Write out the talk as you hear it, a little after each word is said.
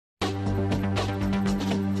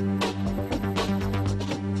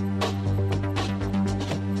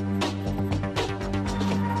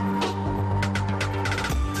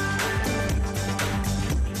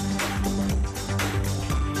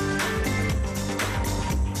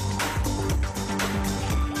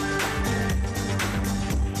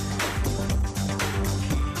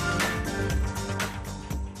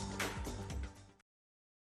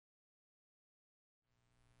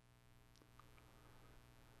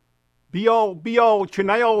بیا بیا که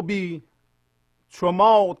نیابی چو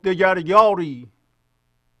ما دگر یاری،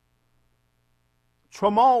 چو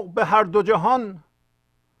ما به هر دو جهان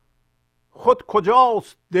خود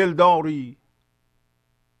کجاست دلداری.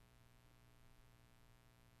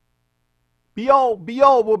 بیا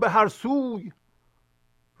بیا و به هر سوی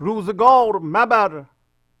روزگار مبر،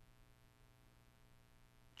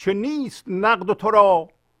 که نیست نقد تو را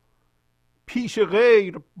پیش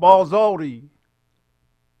غیر بازاری.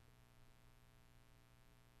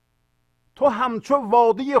 تو همچو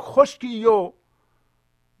وادی خشکی و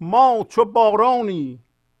ما چو بارانی،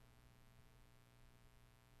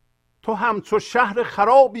 تو همچو شهر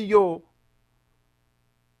خرابی و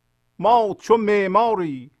ما چو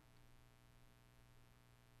معماری.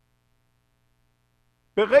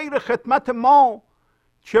 به غیر خدمت ما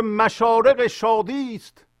که مشارق شادی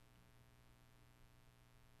است،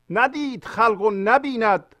 ندید خلق و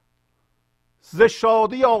نبیند ز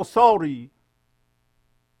شادی آثاری.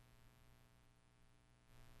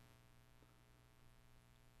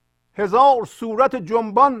 هزار صورت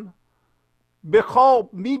جنبان به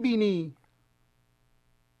خواب می بینی،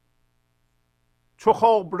 چو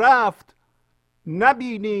خواب رفت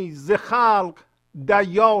نبینی ز خلق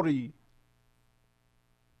دیاری.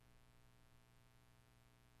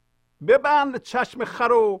 ببند چشم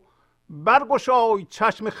خر و برگشای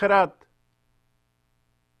چشم خرد،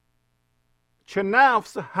 که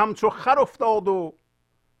نفس همچو خر افتاد و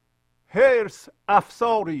حرص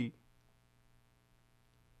افساری.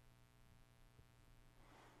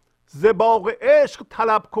 ز باغ عشق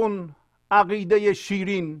طلب کن عقیده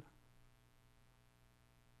شیرین،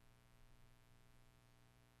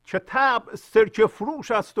 که طبع سرکه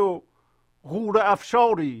فروش است و غوره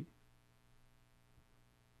افشاری.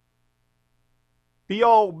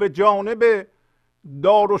 بیا به جانب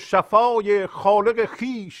دار و شفای خالق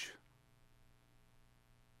خویش،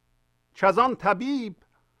 کز آن طبیب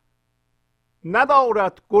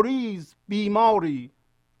ندارد گریز بیماری.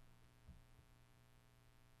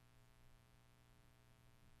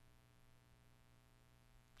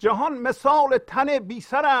 جهان مثال تن بی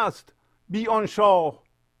سر است بی آن شاه،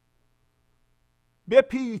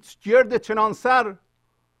 بپیچ گرد چنان سر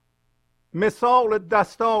مثال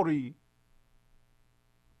دستاری.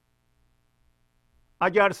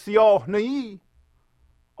 اگر سیاه نیی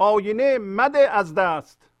آینه مده از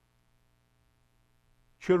دست،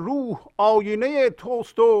 که روح آینه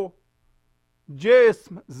توست و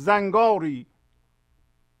جسم زنگاری.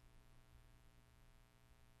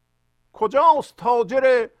 کجاست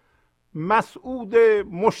تاجر مسعود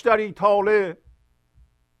مشتری طالع،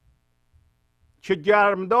 که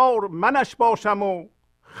گرمدار منش باشم و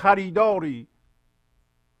خریداری.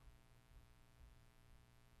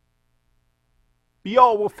 بیا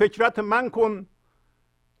و فکرت من کن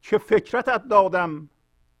که فکرتت دادم،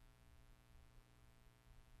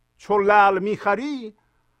 چو لعل میخری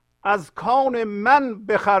از کان من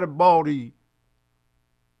بخر باری.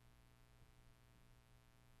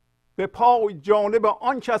 به پای جانب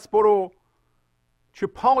آن کس برو که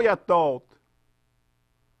پایت داد،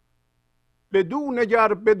 بدو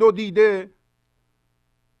نگر به دو دیده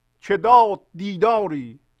که داد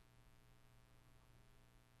دیداری.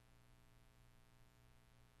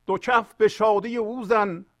 دو کف به شادی او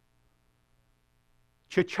زن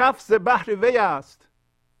که کف ز بحر وی است،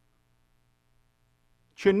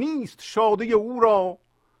 که نیست شادی او را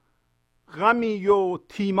غمی و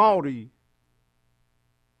تیماری.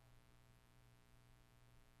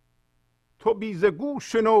 تو بی ز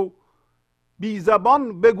گوش شنو بی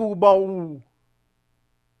زبان بگو با او،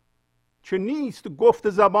 که نیست گفت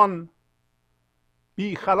زبان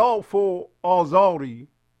بی خلاف و آزاری.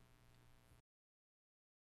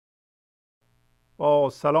 با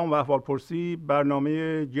سلام و احوالپرسی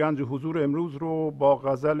برنامه گنج حضور امروز رو با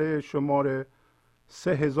غزل شماره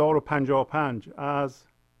 3055 از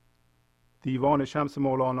دیوان شمس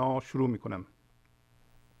مولانا شروع می کنم.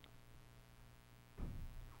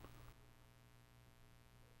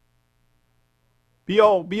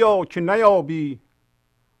 بیا بیا که نیابی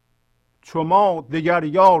چو ما دگر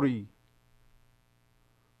یاری،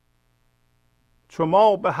 چو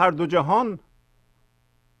ما به هر دو جهان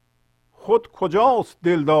خود کجاست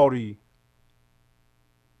دلداری.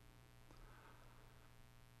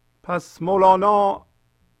 پس مولانا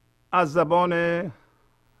از زبان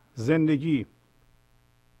زندگی،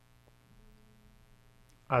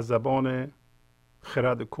 از زبان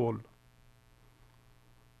خرد کل،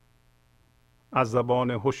 از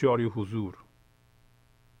زبان هوشیاری حضور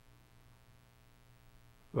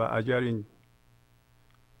و اگر این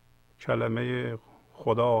کلمه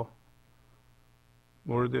خدا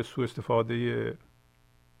مورد سوء استفاده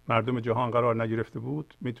مردم جهان قرار نگرفته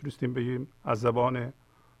بود، میتونستیم بگیم از زبان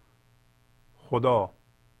خدا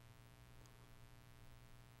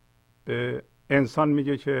به انسان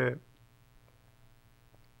میگه که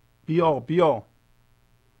بیا بیا،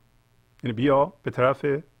 یعنی بیا به طرف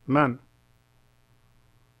من،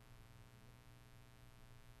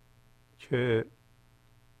 که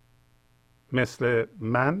مثل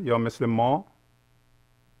من یا مثل ما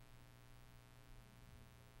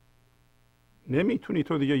نمیتونی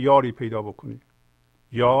تو دیگه یاری پیدا بکنی.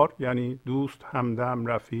 یار یعنی دوست، همدم،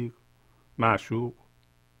 رفیق، معشوق.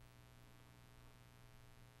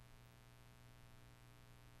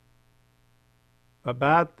 و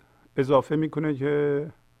بعد اضافه میکنه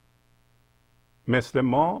که مثل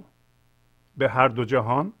ما به هر دو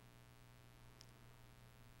جهان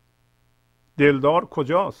دلدار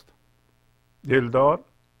کجاست؟ دلدار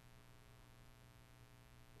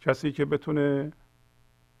کسی که بتونه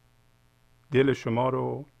دل شما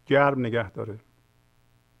رو گرم نگه داره،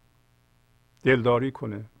 دلداری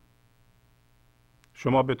کنه.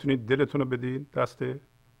 شما بتونید دلتون رو بدید دست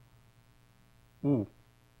او.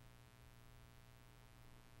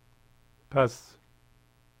 پس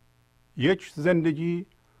یک زندگی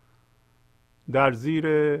در زیر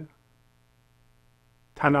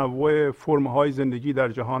تنوع فرم‌های زندگی در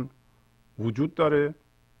جهان وجود داره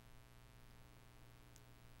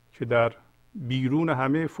که در بیرون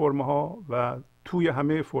همه فرم‌ها و توی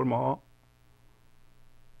همه فرم‌ها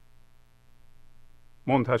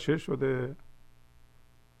منتشر شده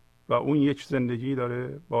و اون یک زندگی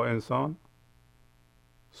داره با انسان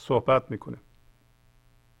صحبت میکنه.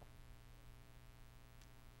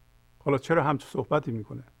 حالا چرا همچه صحبتی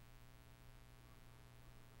میکنه؟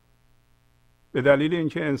 به دلیل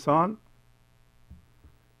اینکه انسان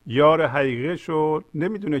یار حقیقیش رو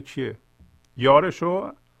نمیدونه کیه. یارش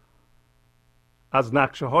رو از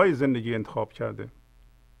نقشه های زندگی انتخاب کرده.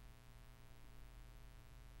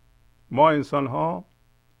 ما انسان ها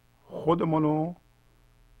خودمونو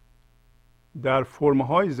در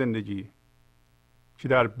فرم‌های زندگی که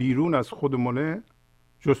در بیرون از خودمونه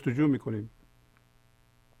جستجو میکنیم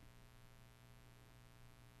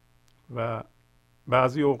و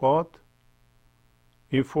بعضی اوقات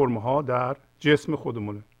این فرم‌ها در جسم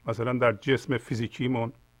خودمونه، مثلا در جسم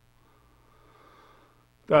فیزیکیمون،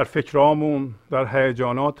 در فکرامون، در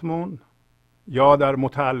هیجاناتمون، یا در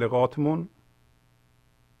متعلقاتمون،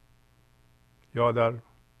 یا در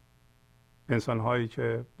انسان‌هایی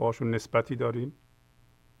که باشون نسبتی داریم.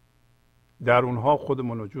 در اونها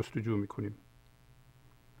خودمون رو جستجو میکنیم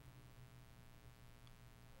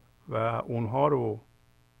و اونها رو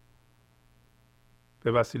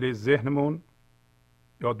به وسیله ذهنمون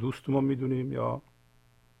یا دوستمون میدونیم یا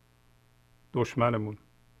دشمنمون.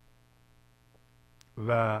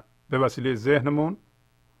 و به وسیله ذهنمون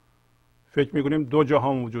فکر میکنیم دو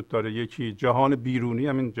جهان وجود داره، یکی جهان بیرونی،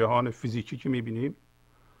 همین جهان فیزیکی که میبینیم،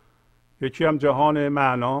 یکی هم جهان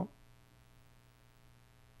معنا.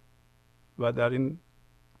 و در این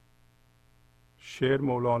شعر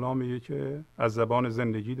مولانا میگه که از زبان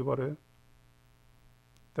زندگی دوباره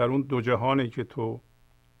در اون دو جهانی که تو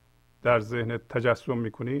در ذهن تجسم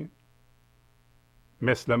میکنی،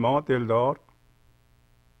 مثل ما دلدار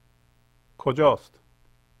کجاست؟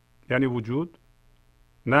 یعنی وجود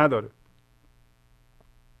نداره.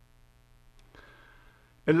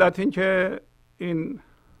 علت این که این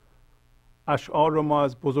اشعار رو ما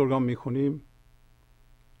از بزرگان میخونیم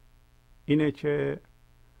اینه که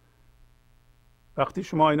وقتی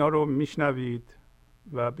شما اینا رو میشنوید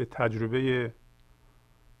و به تجربه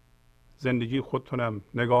زندگی خودتونم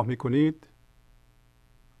نگاه میکنید،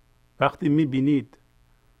 وقتی میبینید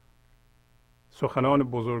سخنان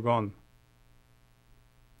بزرگان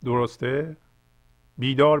درسته،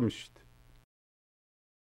 بیدار میشید.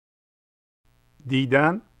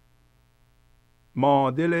 دیدن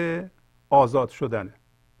معادل آزاد شدنه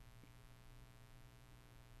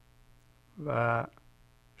و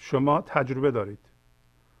شما تجربه دارید،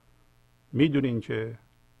 میدونین که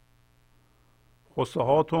غصه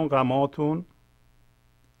هاتون، غماتون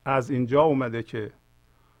از اینجا اومده که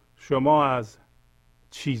شما از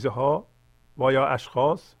چیزها و یا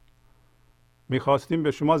اشخاص میخواستین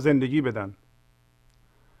به شما زندگی بدن،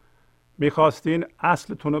 میخواستین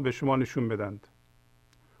اصلتون رو به شما نشون بدند،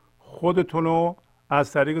 خودتون رو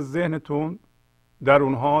از طریق ذهنتون در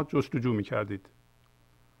اونها جستجو میکردید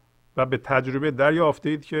و به تجربه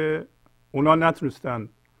دریافتید که اونا نتونستن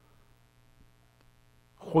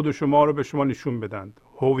خود شما رو به شما نشون بدند،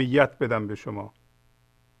 هویت بدن به شما.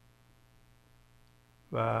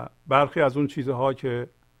 و برخی از اون چیزها که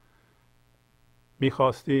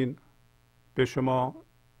میخواستین به شما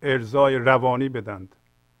ارضای روانی بدند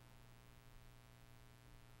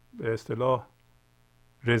به اصطلاح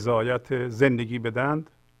رضایت زندگی بدند،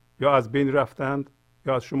 یا از بین رفتند،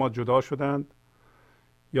 یا از شما جدا شدند،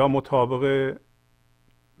 یا مطابق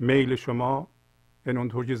میل شما، یعنی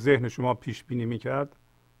اونطور که ذهن شما پیش بینی میکرد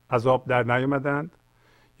از آب در نیامدند،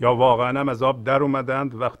 یا واقعا هم از آب در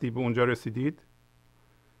اومدند. وقتی به اونجا رسیدید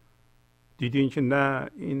دیدین که نه،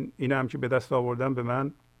 این هم که به دست آوردم به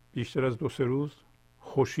من بیشتر از 2-3 روز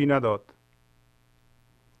خوشی نداد.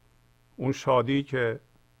 اون شادی که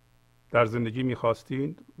در زندگی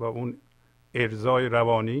میخواستید و اون ارضای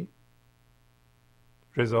روانی،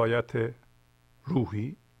 رضایت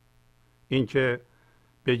روحی، این که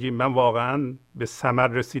بگیم من واقعا به ثمر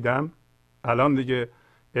رسیدم، الان دیگه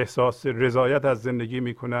احساس رضایت از زندگی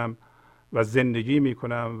میکنم و زندگی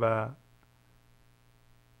میکنم و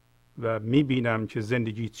میبینم که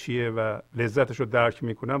زندگی چیه و لذتش رو درک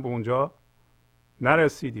میکنم، به اونجا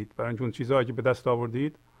نرسیدید. برای اینکه اون چیزهایی که به دست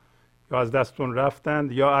آوردید یا از دستتون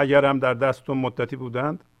رفتند، یا اگر هم در دستتون مدتی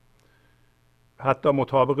بودند حتی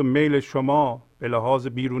مطابق میل شما به لحاظ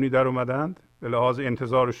بیرونی در اومدند، به لحاظ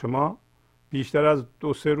انتظار شما، بیشتر از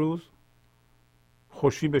 2-3 روز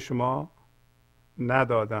خوشی به شما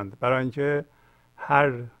ندادند. برای اینکه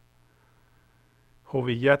هر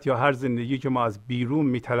هویت یا هر زندگی که ما از بیرون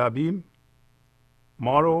میطلبیم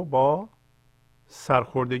ما رو با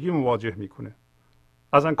سرخوردگی مواجه میکنه.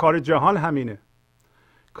 اصلا کار جهان همینه.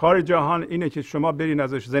 کار جهان اینه که شما برین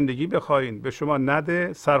ازش زندگی بخواین، به شما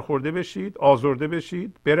نده، سرخورده بشید، آزرده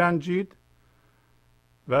بشید، برنجید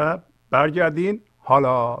و برگردین.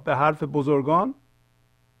 حالا به حرف بزرگان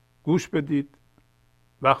گوش بدید.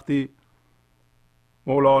 وقتی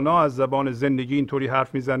مولانا از زبان زندگی اینطوری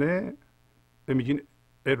حرف میزنه میگین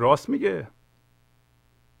راست میگه.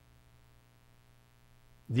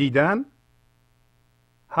 دیدن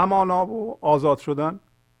همانا و آزاد شدن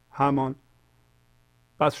همان.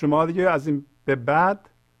 پس شما دیگه از این به بعد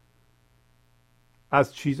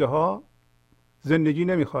از چیزها زندگی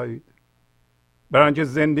نمیخواهید. برای اینکه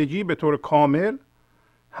زندگی به طور کامل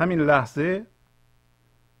همین لحظه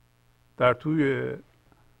در توی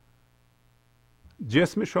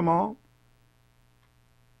جسم شما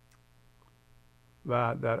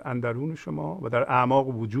و در اندرون شما و در اعماق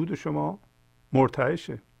وجود شما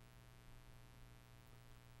مرتعشه.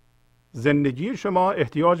 زندگی شما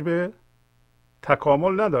احتیاج به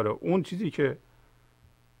تکامل نداره. اون چیزی که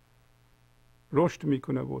رشد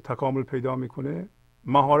میکنه و تکامل پیدا میکنه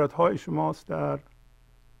مهارت های شماست در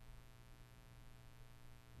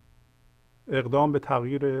اقدام به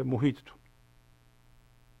تغییر محیطتون.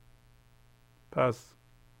 پس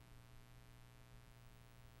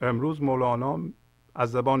امروز مولانا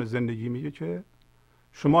از زبان زندگی میگه که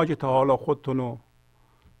شما که تا حالا خودتون رو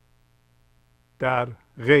در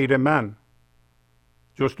غیر من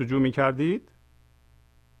جستجو میکردید،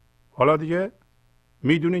 حالا دیگه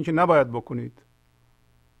میدونین که نباید بکنید.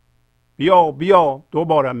 بیا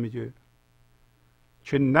دوبارم میگه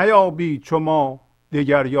که نیابی چو ما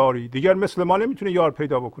دیگر یاری. دیگر مثل ما نمیتونه یار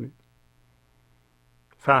پیدا بکنید.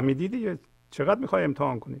 فهمیدی دیگه؟ چقدر میخوای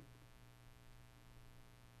امتحان کنید؟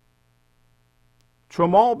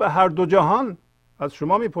 شما به هر دو جهان از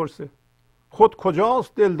شما میپرسه خود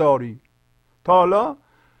کجاست دلداری. تا حالا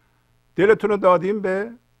دلتون رو دادیم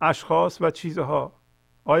به اشخاص و چیزها.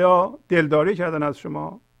 آیا دلداری کردن از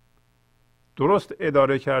شما؟ درست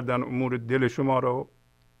اداره کردن امور دل شما رو؟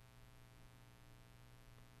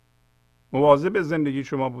 مواظب زندگی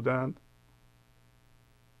شما بودند؟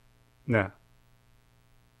 نه.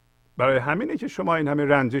 برای همینه که شما این همه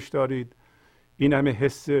رنجش دارید، این همه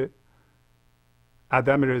حس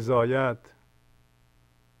عدم رضایت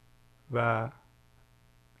و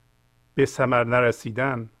به ثمر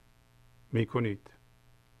نرسیدن میکنید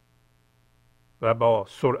و با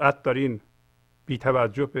سرعت دارین بی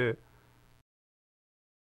توجه به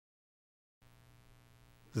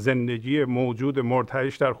زندگی موجود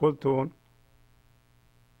مرتعش در خودتون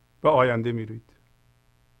به آینده میرید.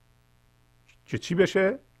 که چی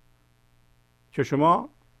بشه؟ که شما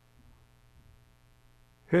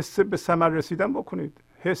حس به ثمر رسیدن بکنید،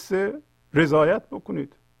 حس رضایت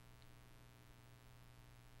بکنید.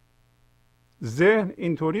 ذهن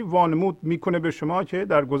اینطوری وانمود میکنه به شما که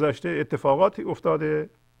در گذشته اتفاقاتی افتاده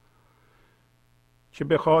که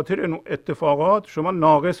به خاطر این اتفاقات شما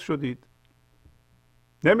ناقص شدید.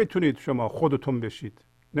 نمیتونید شما خودتون بشید،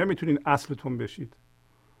 نمیتونید اصلتون بشید،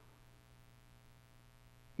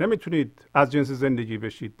 نمیتونید از جنس زندگی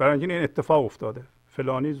بشید. برای اینکه این اتفاق افتاده،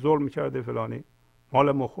 فلانی ظلم کرده، فلانی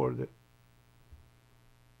مال ما خورده.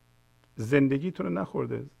 زندگیتون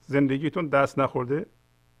نخورده، زندگیتون دست نخورده،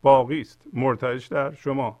 باقی است، مرتعش در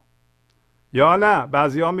شما. یا نه،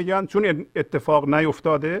 بعضی ها میگن چون اتفاق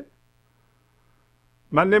نیفتاده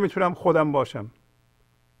من نمیتونم خودم باشم.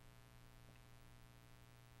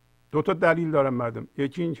 دو تا دلیل دارم مردم.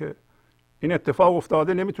 یکی این که این اتفاق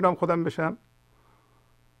افتاده، نمیتونم خودم بشم،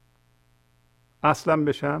 اصلا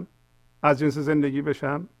بشم، از جنس زندگی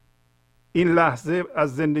بشم، این لحظه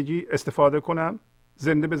از زندگی استفاده کنم،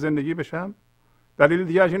 زنده به زندگی بشم. دلیل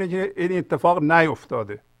دیگه اینه که این اتفاق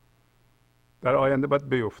نیفتاده، در آینده باید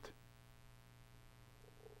بیفته.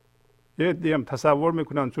 یه عده‌ای هم تصور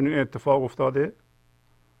میکنن چون این اتفاق افتاده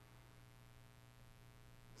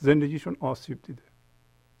زندگیشون آسیب دیده،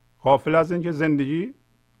 غافل از اینکه زندگی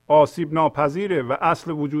آسیب ناپذیره و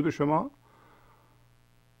اصل وجود شما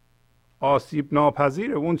آسیب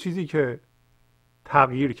ناپذیره. اون چیزی که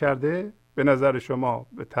تغییر کرده به نظر شما،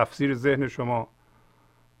 به تفسیر ذهن شما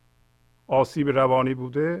آسیب روانی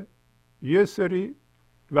بوده، یه سری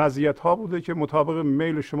وضعیت ها بوده که مطابق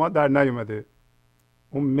میل شما در نیومده.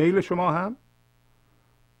 اون میل شما هم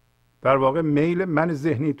در واقع میل من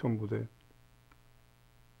ذهنیتون بوده.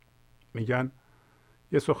 میگن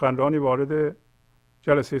یه سخنرانی وارد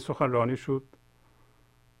جلسه سخنرانی شد،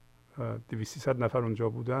 200-300 نفر اونجا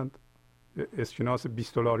بودند. اسکناس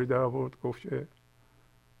 $20 در آورد، گفت که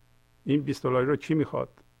این $20 رو کی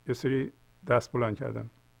میخواد؟ یه سری دست بلند کردن.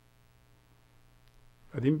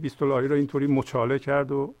 بعد این $20 رو اینطوری مچاله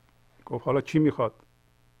کرد و گفت حالا کی میخواد؟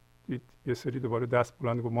 دید یه سری دوباره دست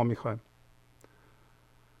بلند گفت ما میخوایم.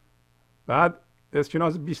 بعد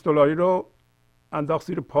اسکناس $20 رو انداخت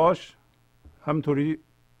زیر پاش، همونطوری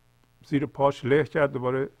زیر پاش له کرد،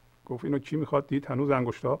 دوباره گفت اینو کی میخواد؟ دید هنوز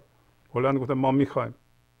انگشتا بلند، گفتن ما میخوایم.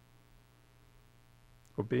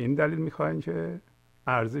 و به این دلیل میخواین که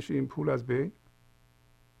ارزش این پول از بین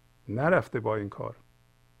نرفته با این کار.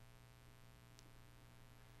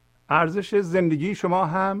 ارزش زندگی شما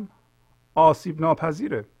هم آسیب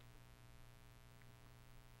ناپذیره.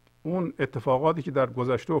 اون اتفاقاتی که در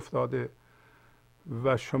گذشته افتاده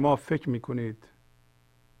و شما فکر میکنید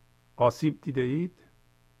آسیب دیده اید،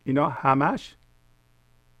 اینا همش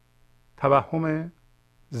توهم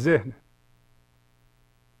ذهن.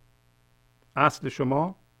 اصل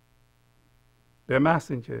شما به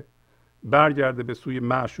محض اینکه برگرده به سوی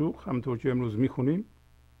معشوق، همونطور که امروز میخونیم،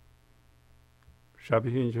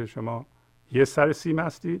 شبیه اینکه شما یه سر سیم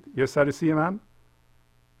هستید، یه سر سیم هم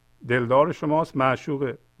دلدار شماست،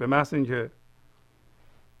 معشوقه. به محض اینکه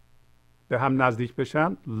به هم نزدیک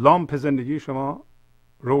بشن، لامپ زندگی شما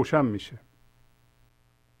روشن میشه.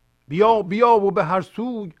 بیا بیا و به هر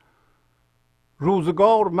سوی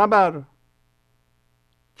روزگار مبر،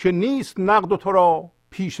 که نیست نقد تو را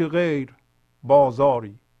پیش غیر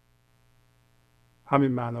بازاری.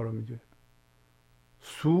 همین معنا رو میگه.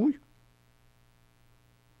 سوی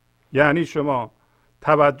یعنی شما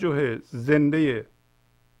توجه زنده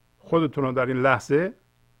خودتون رو در این لحظه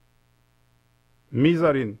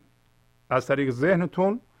میذارین از طریق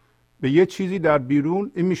ذهنتون به یه چیزی در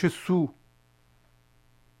بیرون. این میشه سو.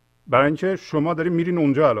 برای اینکه شما دارین میرین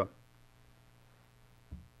اونجا. الان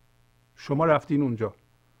شما رفتین اونجا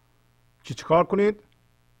که چیکار کنید؟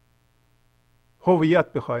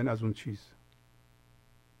 هویت بخواین از اون چیز،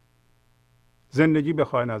 زندگی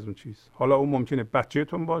بخواین از اون چیز. حالا اون ممکنه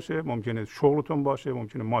بچه‌تون باشه، ممکنه شغلتون باشه،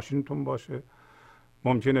 ممکنه ماشینتون باشه،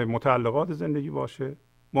 ممکنه متعلقات زندگی باشه،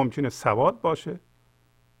 ممکنه سواد باشه،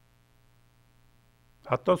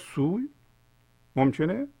 حتی سوی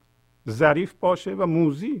ممکنه ظریف باشه و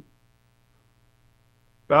موذی.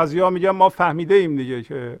 بعضیا میگن ما فهمیده ایم دیگه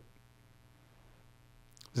که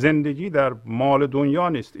زندگی در مال دنیا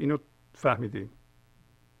نیست، اینو فهمیدیم.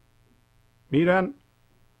 میرن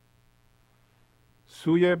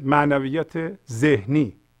سوی معنویت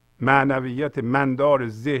ذهنی، معنویت مندار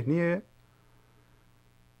ذهنی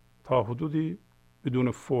تا حدودی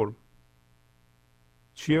بدون فرم.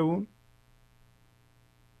 چیه اون؟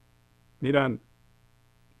 میرن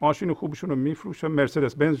ماشین خوبشون رو میفروشن،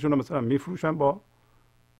 مرسدس بنزشون رو مثلا میفروشن، با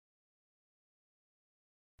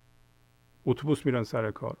اتوبوس میرن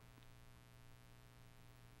سر کار،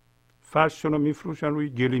 فرششون رو میفروشن، روی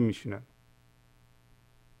گلی میشینن.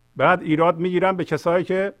 بعد ایراد میگیرن به کسایی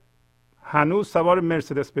که هنوز سوار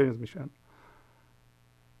مرسدس بنز میشن،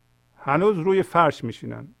 هنوز روی فرش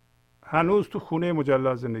میشینن، هنوز تو خونه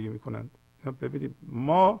مجلل زندگی میکنن. ببینید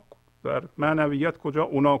ما در معنویت کجا،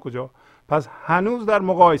 اونا کجا؟ پس هنوز در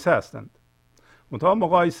مقایسه هستند. منتها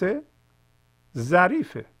مقایسه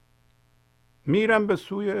ظریفه. میرن به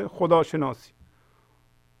سوی خداشناسی،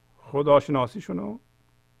 خداشناسیشون رو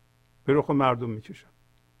به رخ مردم میکشن.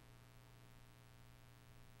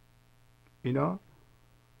 اینا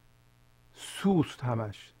سوست،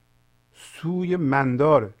 همش سوی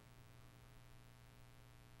منداره.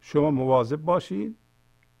 شما مواظب باشید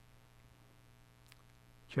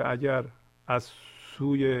که اگر از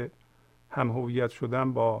سوی هم هویت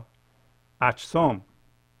شدن با اجسام،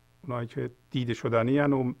 اونایی که دیده شدنی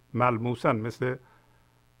هن و ملموسن، مثل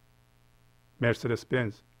مرسدس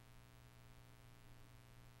بنز.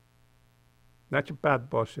 نه که بد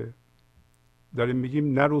باشه، داریم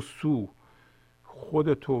میگیم نرو سو،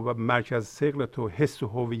 خودتو و مرکز ثقل تو، حس و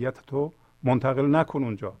هویت تو منتقل نکن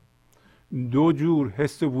اونجا. دو جور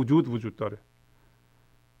حس وجود داره.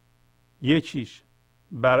 یکیش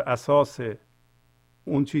بر اساس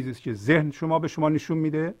اون چیزی که ذهن شما به شما نشون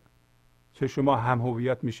میده که شما هم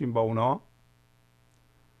هویت میشین با اونا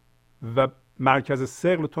و مرکز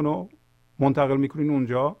ثقلتون رو منتقل میکنین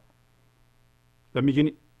اونجا و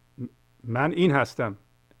میگین من این هستم،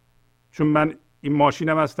 چون من این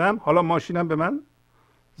ماشینم هستم، حالا ماشینم به من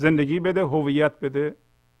زندگی بده، هویت بده.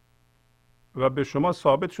 و به شما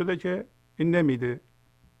ثابت شده که این نمیده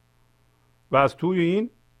و از توی این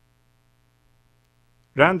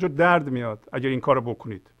رنج و درد میاد اگر این کارو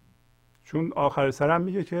بکنید. چون آخر سرم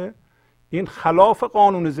میگه که این خلاف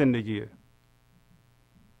قانون زندگیه.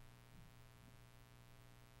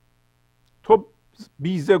 تو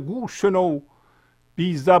بیزگو شنو،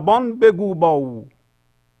 بی زبان بگو با او،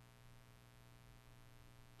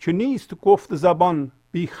 که نیست گفت زبان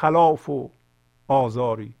بی خلاف و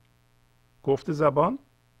آزاری. گفت زبان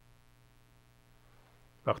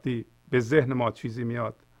وقتی به ذهن ما چیزی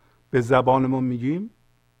میاد به زبانمون میگیم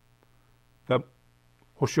و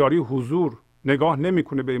هوشیاری حضور نگاه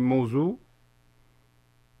نمیکنه به این موضوع،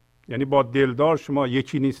 یعنی با دلدار شما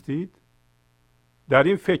یکی نیستید. در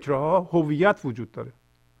این فکرها هویت وجود داره.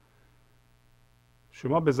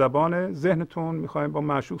 شما به زبان ذهنتون میخواین با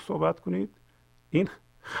معشوق صحبت کنید، این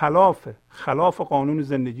خلاف قانون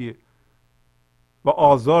زندگیه و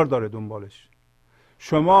آزار داره دنبالش.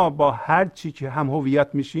 شما با هر چی که هم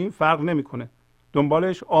هویت میشین فرق نمیکنه،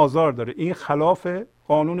 دنبالش آزار داره. این خلاف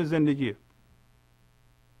قانون زندگیه.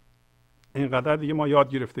 اینقدر دیگه ما یاد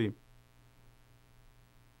گرفته ایم.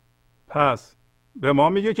 پس به ما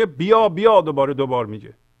میگه که بیا بیا، دوبار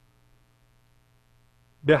میگه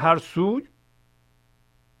به هر سوی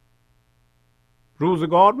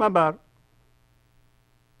روزگار مبر.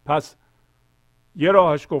 پس یه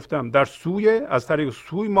راهش گفتم در سوی، از طریق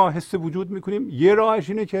سوی ما حس وجود میکنیم. یه راهش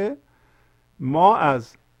اینه که ما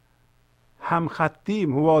از همخطی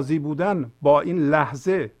موازی بودن با این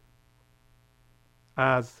لحظه،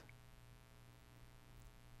 از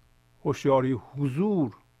هوشیاری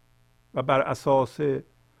حضور و بر اساس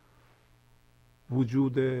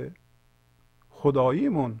وجود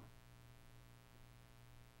خداییمون،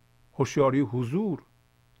 هوشیاری حضور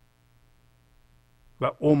و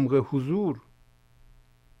عمق حضور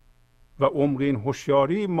و عمق این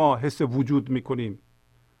هوشیاری ما حس وجود میکنیم.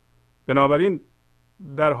 بنابراین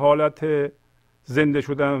در حالت زنده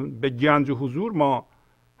شدن به گنج و حضور ما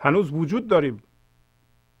هنوز وجود داریم،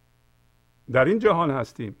 در این جهان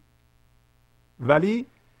هستیم، ولی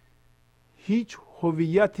هیچ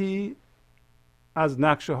هویتی از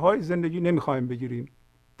نقشه های زندگی نمیخوایم بگیریم.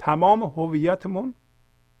 تمام هویتمون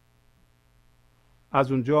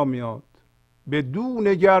از اونجا میاد. به دو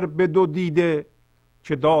نگر به دو دیده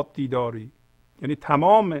که داد دیداری. یعنی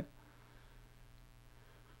تمام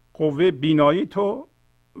قوه بینایی تو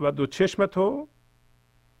و دو چشم تو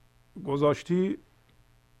گذاشتی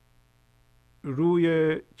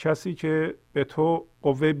روی کسی که به تو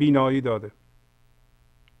قوه بینایی داده.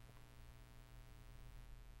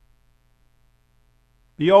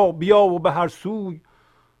 بیا بیا و به هر سوی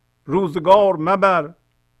روزگار مبر،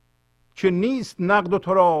 که نیست نقد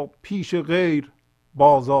تو را پیش غیر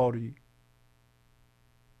بازاری.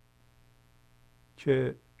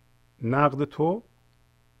 که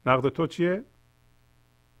نقد تو چیه؟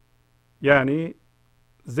 یعنی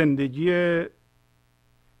زندگی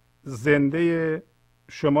زنده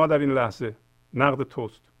شما در این لحظه نقد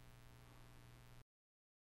توست.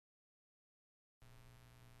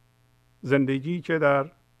 زندگی که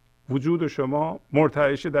در وجود شما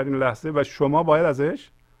مرتعشه در این لحظه و شما باید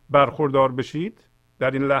ازش برخوردار بشید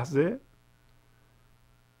در این لحظه.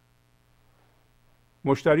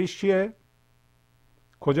 مشتریش چیه؟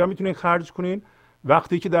 کجا میتونید خرج کنین؟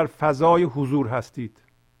 وقتی که در فضای حضور هستید،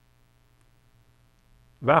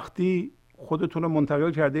 وقتی خودتون رو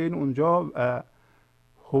منتقل کرده این اونجا و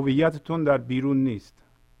هویتتون در بیرون نیست.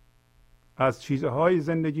 از چیزهای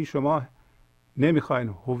زندگی شما نمیخواین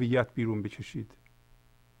هویت بیرون بکشید.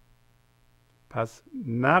 پس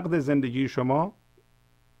نقد زندگی شما،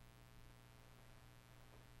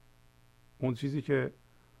 اون چیزی که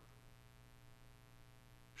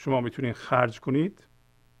شما میتونید خرج کنید،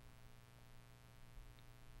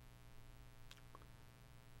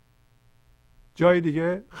 جای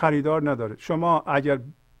دیگه خریدار نداره. شما اگر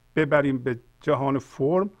ببریم به جهان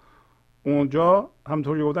فرم، اونجا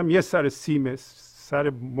همونطور که گفتم یه سر سیم، سر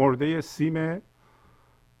مرده سیم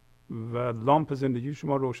و لامپ زندگی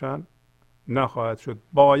شما روشن نخواهد شد.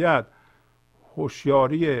 باید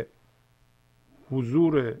هوشیاری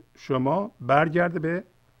حضور شما برگرده به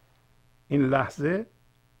این لحظه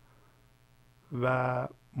و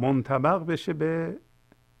منطبق بشه به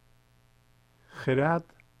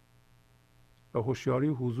خرد و هوشیاری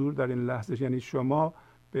حضور در این لحظه. یعنی شما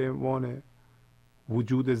به عنوان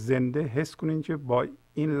وجود زنده حس کنین که با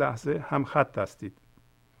این لحظه هم خط هستید.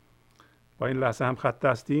 با این لحظه هم خط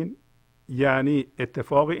هستین یعنی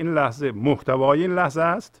اتفاق این لحظه محتوای این لحظه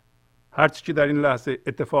است. هر چی که در این لحظه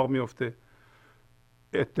اتفاق میفته،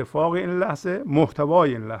 اتفاق این لحظه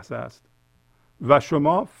محتوای این لحظه است و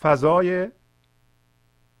شما فضای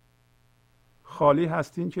خالی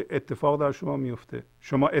هستین که اتفاق در شما میفته.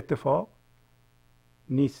 شما اتفاق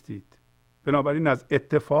نیستید. بنابراین از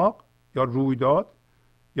اتفاق یا رویداد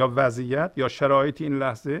یا وضعیت یا شرایط این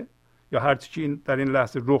لحظه یا هر چی که در این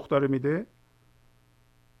لحظه رخ داره میده،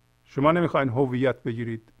 شما نمیخواین هویت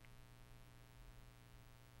بگیرید.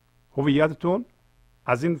 هویتتون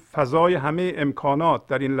از این فضای همه امکانات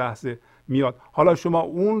در این لحظه میاد. حالا شما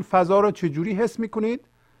اون فضا رو چجوری حس میکنید؟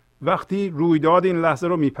 وقتی رویداد این لحظه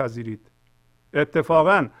رو میپذیرید.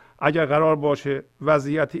 اتفاقا اگر قرار باشه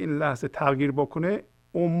وضعیت این لحظه تغییر بکنه،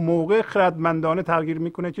 اون موقع خردمندانه تغییر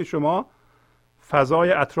میکنه که شما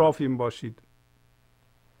فضای اطراف این باشید.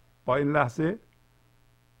 با این لحظه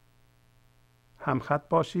همخط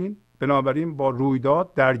باشین. بنابراین با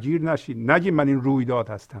رویداد درگیر نشین. نگید من این رویداد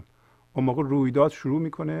هستم. اون موقع رویداد شروع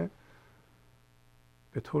میکنه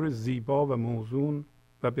به طور زیبا و موزون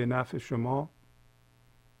و به نفع شما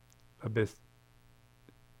و به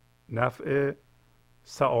نفع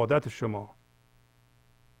سعادت شما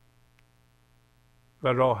و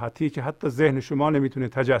راحتی که حتی ذهن شما نمیتونه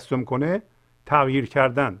تجسم کنه تغییر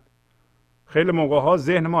کردن. خیلی موقع ها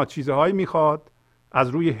ذهن ما چیزهایی میخواد از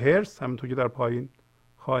روی حرص، همونطور که در پایین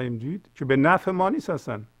خواهیم دید، که به نفع ما نیست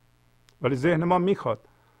اصلا، ولی ذهن ما میخواد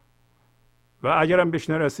و اگرم بهش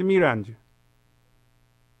نرسه میرنجه.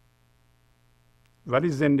 ولی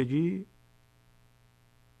زندگی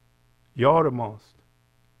یار ماست.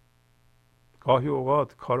 گاهی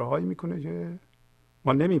اوقات کارهایی میکنه که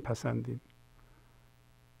ما نمیپسندیم،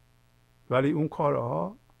 ولی اون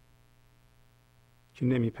کارها که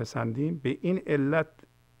نمیپسندیم به این علت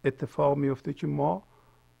اتفاق میفته که ما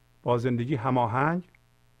با زندگی هماهنگ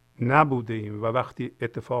نبوده ایم و وقتی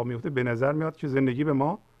اتفاق میفته به نظر میاد که زندگی به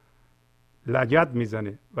ما لگد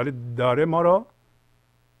میزنه، ولی داره ما را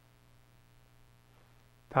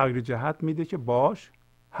تغییر جهت میده که باش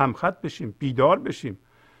همخط بشیم، بیدار بشیم.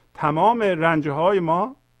 تمام رنجهای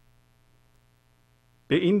ما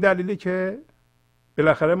به این دلیلی که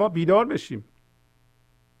بالاخره ما بیدار بشیم.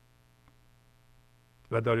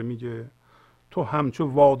 و داره میگه تو همچو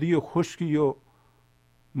وادی خشکی و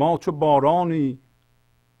ما چو بارانی،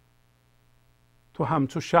 تو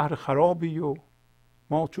همچو شهر خرابی و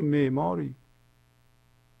ما چو معماری.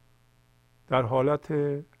 در حالت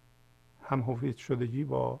هم هویت شدگی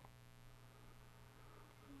با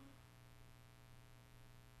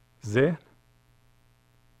ذهن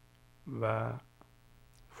و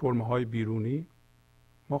فرمهای بیرونی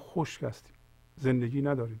ما خشک هستیم، زندگی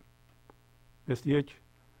نداریم. مثل یک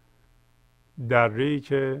دره‌ای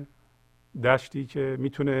که دشتی که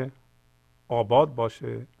میتونه آباد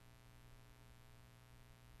باشه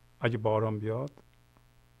اگه باران بیاد،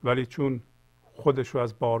 ولی چون خودش رو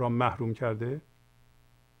از باران محروم کرده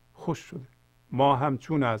خشک شده. ما هم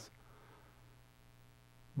چون از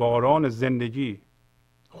باران زندگی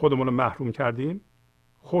خودمون رو محروم کردیم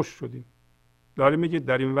خشک شدیم. داره میگه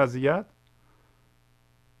در این وضعیت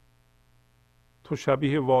تو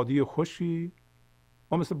شبیه وادی خشکی،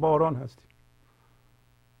 ما مثل باران هستیم.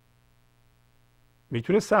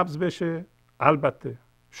 میتونه سبز بشه؟ البته.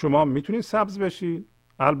 شما میتونید سبز بشید؟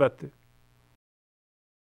 البته.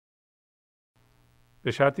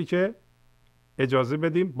 به شرطی که اجازه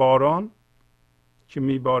بدیم باران که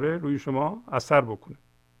میباره روی شما اثر بکنه.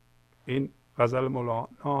 این غزل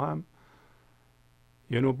مولانا هم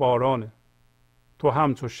یه نوع بارانه. تو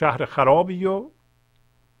همچو شهر خرابی و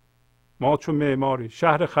ما چو معماری.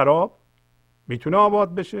 شهر خراب میتونه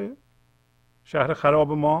آباد بشه. شهر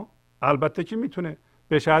خراب ما البته که میتونه،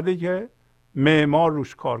 به شرطی که معمار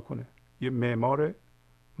روش کار کنه. یه معمار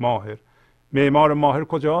ماهر. معمار ماهر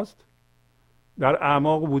کجاست؟ در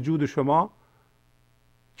اعماق وجود شما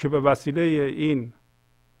که به وسیله این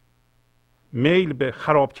میل به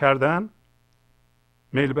خراب کردن،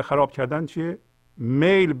 میل به خراب کردن چیه؟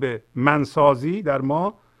 میل به منسازی در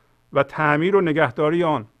ما و تعمیر و نگهداری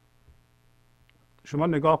آن. شما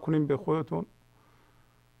نگاه کنیم به خودتون،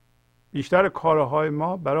 بیشتر کارهای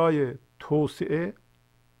ما برای توسعه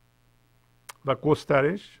و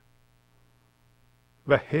گسترش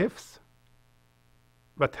و حفظ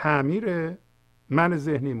و تعمیر من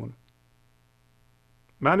ذهنیمونه.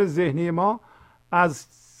 من ذهنی ما از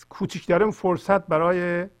کوچکترین فرصت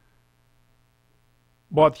برای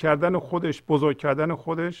باد کردن خودش، بزرگ کردن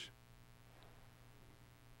خودش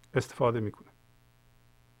استفاده میکنه.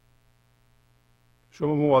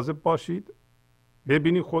 شما مواظب باشید،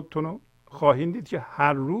 ببینید خودتون رو، خواهید دید که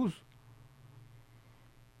هر روز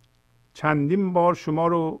چندین بار شما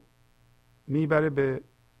رو میبره به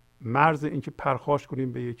مرز اینکه پرخاش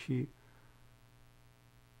کنیم به یکی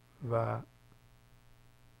و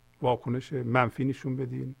واکنش منفی نشون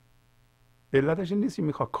بدین. علتش این نیست که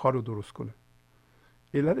میخواد کار رو درست کنه،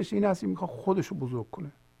 علتش این است که میخواد خودش رو بزرگ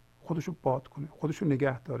کنه، خودش رو باد کنه، خودش رو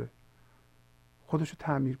نگه داره، خودش رو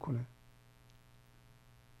تعمیر کنه.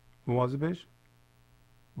 مواظبش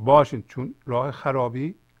باشین، چون راه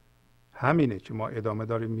خرابی همینه که ما ادامه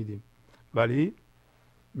داریم میدیم. ولی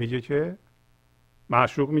میگه که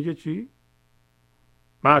معشوق میگه چی؟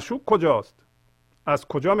 معشوق کجاست؟ از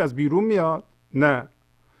کجا از بیرون میاد؟ نه،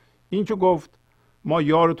 این که گفت ما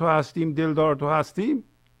یار تو هستیم، دلدار تو هستیم،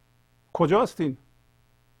 کجاستین؟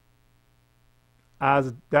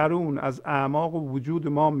 از درون، از اعماق وجود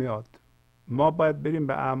ما میاد. ما باید بریم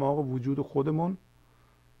به اعماق وجود خودمون،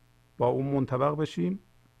 با اون منطبق بشیم.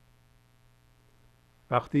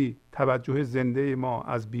 وقتی توجه زنده ما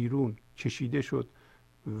از بیرون کشیده شد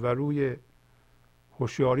و روی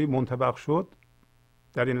هوشیاری منطبق شد،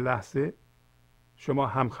 در این لحظه شما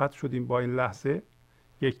همخط شدیم با این لحظه،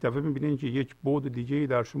 یک دفعه میبینید که یک بعد دیگه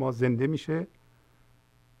در شما زنده میشه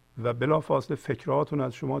و بلافاصله فکراتون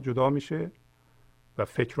از شما جدا میشه و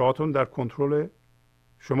فکراتون در کنترل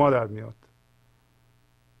شما در میاد.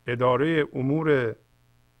 اداره امور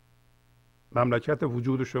مملکت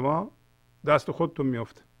وجود شما دست خودتون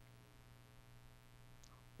میفته.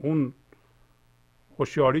 اون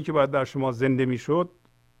هوشیاری که باید در شما زنده میشد،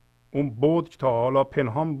 اون بود که تا حالا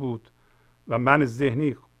پنهان بود و من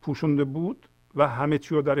ذهنی پوشونده بود و همه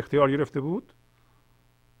چی رو در اختیار گرفته بود،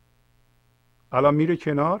 الان میره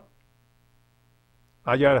کنار.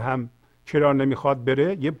 اگر هم کنار نمیخواد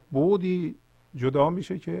بره، یه بودی جدا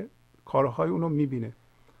میشه که کارهای اونو میبینه.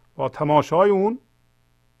 با تماشای اون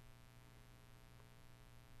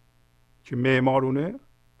که معمارونه،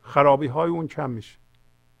 خرابی های اون کم میشه.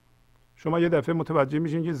 شما یه دفعه متوجه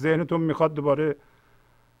میشین که ذهنتون میخواد دوباره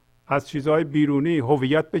از چیزهای بیرونی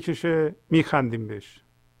هویت بکشه، میخندیم بهش،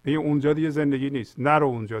 میگه اونجا دیگه زندگی نیست، نرو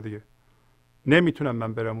اونجا دیگه، نمیتونم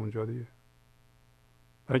من برم اونجا دیگه،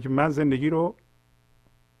 برای که من زندگی رو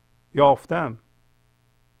یافتم.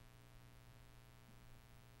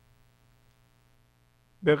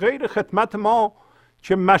 به غیر خدمت ما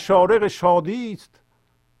که مشارق شادی است،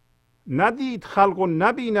 ندید خلق و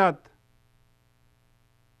نبیند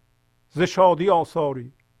ز شادی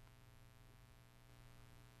آثاری.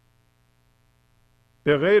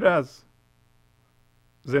 به غیر از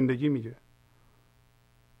زندگی میگه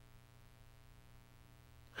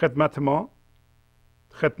خدمت ما.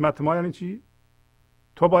 خدمت ما یعنی چی؟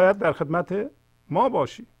 تو باید در خدمت ما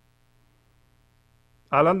باشی.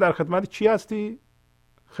 الان در خدمت کی هستی؟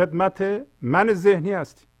 خدمت من ذهنی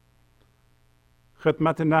هستی،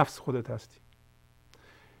 خدمت نفس خودت هستی،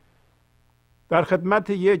 در خدمت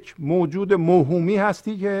یک موجود موهومی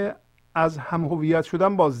هستی که از هم هویت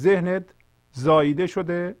شدن با ذهنت زاییده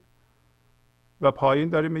شده و پایین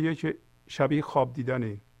داره میگه که شبیه خواب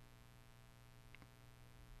دیدنی،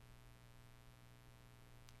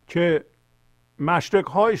 که مشرق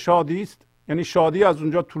های شادی است، یعنی شادی از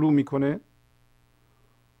اونجا طلوع میکنه.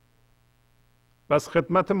 بس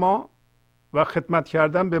خدمت ما و خدمت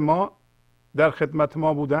کردن به ما، در خدمت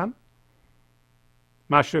ما بودن،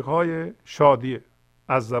 مشرق های شادیه.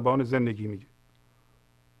 از زبان زندگی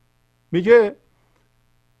میگه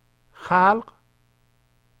خلق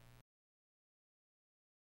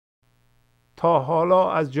تا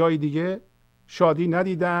حالا از جای دیگه شادی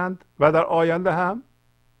ندیدند و در آینده هم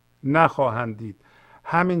نخواهند دید.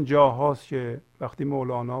 همین جاهاست که وقتی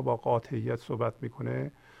مولانا با قاطعیت صحبت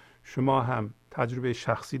میکنه، شما هم تجربه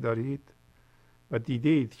شخصی دارید و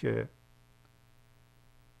دیدید که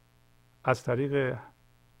از طریق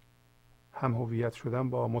هم هویت شدن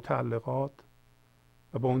با متعلقات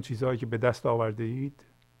و با اون چیزهایی که به دست آورده اید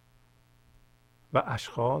و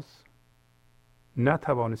اشخاص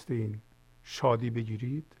نتوانسته این شادی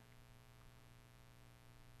بگیرید.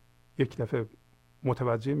 یک دفعه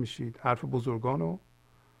متوجه میشید حرف بزرگان رو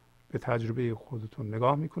به تجربه خودتون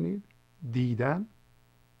نگاه میکنید. دیدن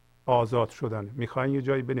آزاد شدن. میخواین یه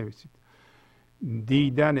جایی بنویسید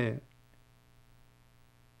دیدن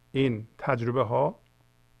این تجربه ها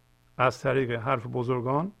از طریق حرف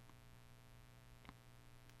بزرگان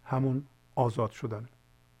همون آزاد شدن.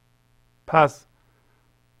 پس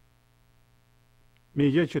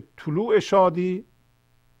میگه که طلوع شادی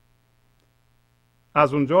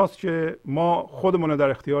از اونجاست که ما خودمون رو در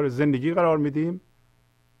اختیار زندگی قرار میدیم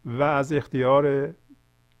و از اختیار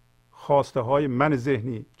خواسته های من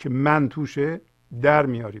ذهنی که من توشه در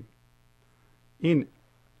میاریم. این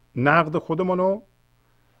نقد خودمونو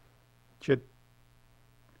که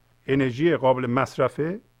انرژی قابل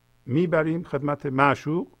مصرفه میبریم خدمت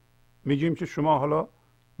معشوق، میگیم که شما حالا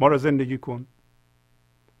ما را زندگی کن،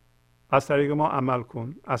 از طریق ما عمل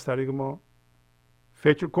کن، از طریق ما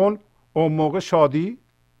فکر کن. اون موقع شادی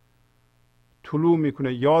طلوع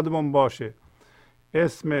میکنه. یادمون باشه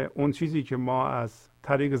اسم اون چیزی که ما از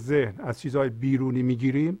طریق ذهن از چیزهای بیرونی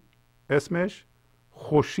میگیریم اسمش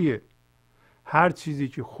خوشیه. هر چیزی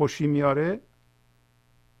که خوشی میاره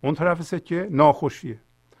اون طرف سکه ناخوشیه.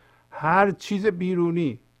 هر چیز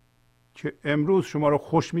بیرونی که امروز شما رو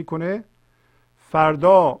خوش میکنه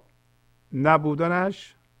فردا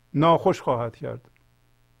نبودنش ناخوش خواهد کرد.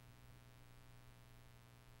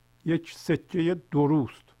 یک سکه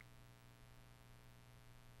درست.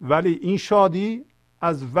 ولی این شادی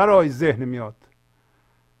از ورای ذهن میاد.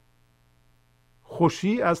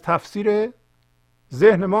 خوشی از تفسیر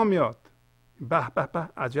ذهن ما میاد. به به به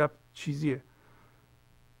عجب چیزیه.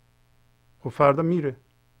 خب فردا میره.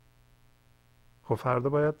 خب فردا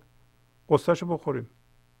باید قصهشو بخوریم.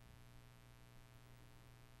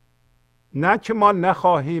 نه که ما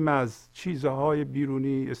نخواهیم از چیزهای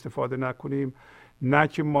بیرونی استفاده نکنیم، نه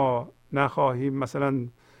که ما نخواهیم مثلا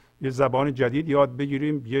یه زبان جدید یاد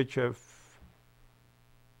بگیریم، یک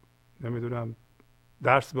نمیدونم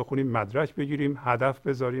درس بخونیم، مدرک بگیریم، هدف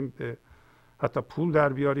بذاریم، به حتی پول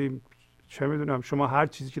در بیاریم، چه میدونم شما هر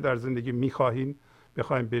چیزی که در زندگی میخواهیم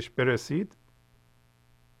بخوایم بهش برسید.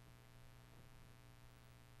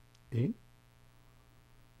 این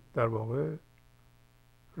در واقع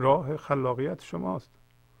راه خلاقیت شماست.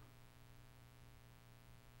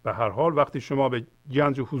 به هر حال وقتی شما به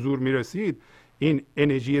گنج حضور میرسید این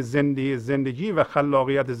انرژی زندگی و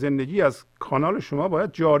خلاقیت زندگی از کانال شما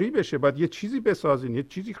باید جاری بشه. باید یه چیزی بسازین، یه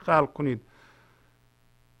چیزی خلق کنید،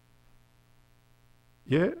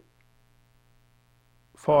 یه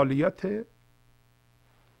فعالیت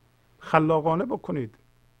خلاقانه بکنید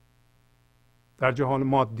در جهان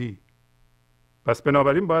مادی. پس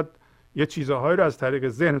بنابراین باید یه چیزهایی رو از طریق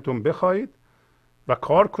ذهنتون بخواید و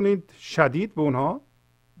کار کنید، شدید به اونها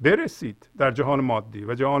برسید در جهان مادی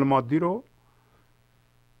و جهان مادی رو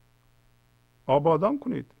آبادان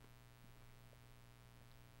کنید.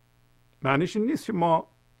 معنیش این نیست که ما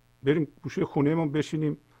بریم گوشه خونهمون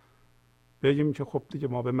بشینیم بگیم که خب دیگه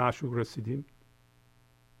ما به معشوق رسیدیم.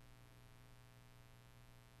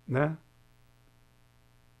 نه،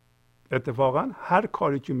 اتفاقا هر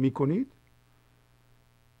کاری که میکنید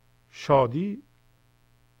شادی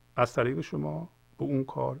از طریق شما به اون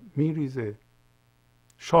کار میریزه.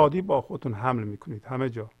 شادی با خودتون حمل میکنید همه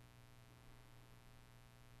جا.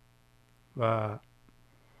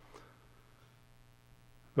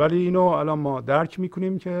 ولی اینو الان ما درک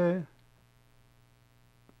میکنیم که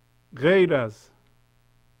غیر از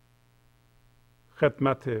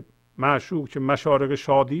خدمت معشوق که مشارق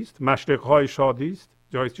شادی است، مشرقهای شادی است،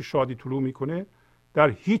 جایی که شادی طلوع میکنه، در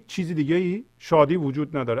هیچ چیز دیگه ای شادی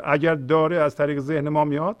وجود نداره. اگر داره از طریق ذهن ما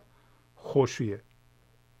میاد خوشیه.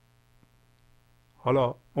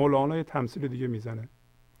 حالا مولانا یه تمثیل دیگه میزنه.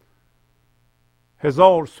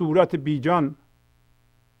 هزار صورت بیجان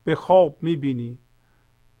به خواب میبینی،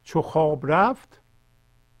 چو خواب رفت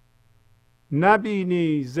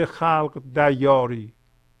نبینی ز خلق دیاری.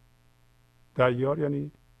 دیار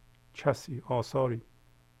یعنی کسی، آثاری.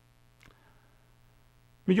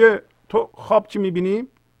 میگه تو خواب که میبینی،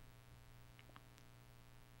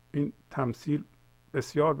 این تمثیل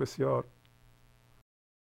بسیار بسیار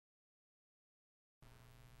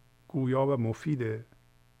گویا و مفیده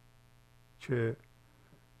که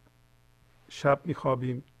شب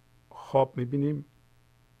میخوابیم، خواب میبینیم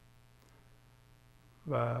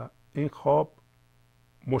و این خواب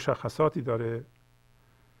مشخصاتی داره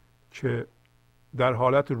که در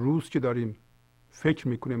حالت روز که داریم فکر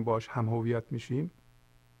میکنیم باش هم هویت میشیم.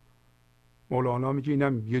 مولانا میگه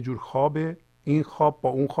اینم یه جور خوابه. این خواب با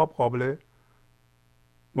اون خواب قابل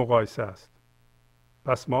مقایسه است.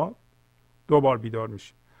 پس ما دو بار بیدار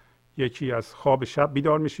میشیم. یکی از خواب شب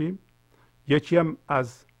بیدار میشیم، یکی هم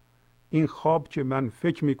از این خواب که من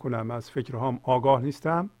فکر میکنم، از فکرهام آگاه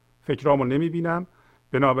نیستم، فکرهامو نمیبینم،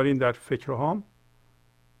 بنابراین در فکرهام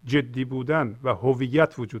جدی بودن و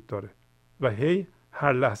هویت وجود داره و هی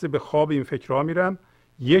هر لحظه به خواب این فکرها میرم،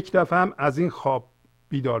 یک دفعه هم از این خواب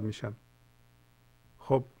بیدار میشم.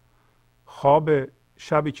 خب خواب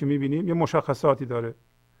شبی که میبینیم یه مشخصاتی داره.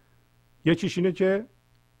 یکیش اینه که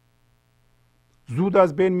زود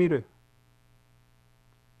از بین میره.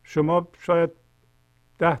 شما شاید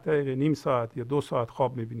 10 دقیقه، نیم ساعت یا 2 ساعت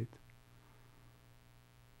خواب میبینید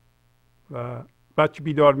و بعد که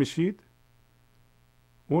بیدار میشید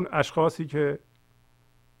اون اشخاصی که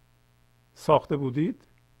ساخته بودید،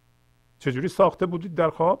 چجوری ساخته بودید در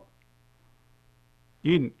خواب،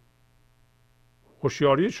 این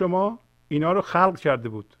هوشیاری شما اینا رو خلق کرده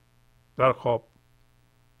بود در خواب.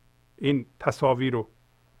 این تصاویر رو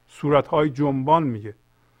صورت‌های جنبان میگه.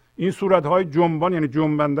 این صورت‌های جنبان یعنی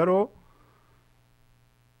جنبنده رو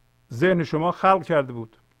ذهن شما خلق کرده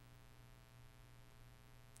بود.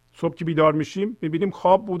 صبح که بیدار میشیم میبینیم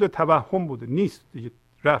خواب بوده، توهم بوده، نیست دیگه،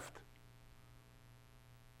 رفت.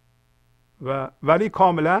 ولی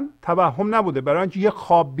کاملا توهم نبوده، برای اینکه یه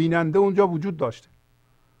خواب بیننده اونجا وجود داشته.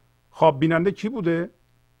 خواب بیننده کی بوده؟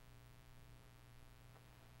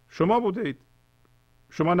 شما بوده اید.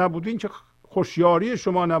 شما نبودین که هوشیاری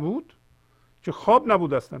شما نبود که خواب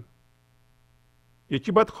نبود اصلا.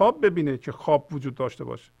 یکی باید خواب ببینه که خواب وجود داشته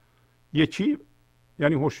باشه. یکی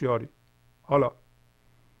یعنی هوشیاری. حالا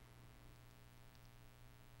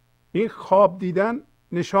این خواب دیدن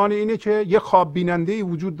نشان اینه که یه خواب بیننده ای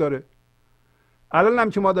وجود داره. الان هم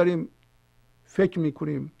که ما داریم فکر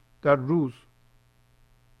میکنیم در روز،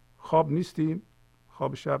 خواب نیستیم،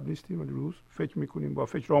 خواب شب نیستیم، ولی روز فکر میکنیم، با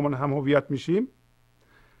فکرامون هم هویت میشیم.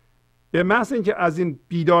 به محض اینکه از این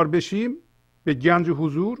بیدار بشیم به گنج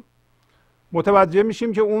حضور، متوجه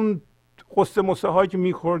میشیم که اون قصه مصه هایی که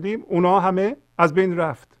میخوردیم اونا همه از بین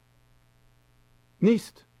رفت،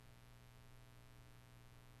 نیست.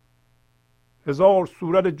 هزار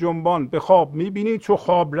صورت جنبان به خواب میبینی، چو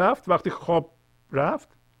خواب رفت. وقتی خواب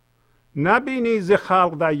رفت نبینی ز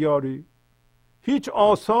خلق در یاری. هیچ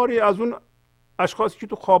آثاری از اون اشخاصی که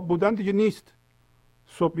تو خواب بودن دیگه نیست.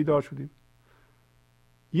 صبح بیدار شدیم،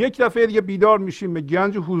 یک دفعه دیگه بیدار میشیم به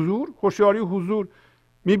گنج حضور، هوشیاری حضور.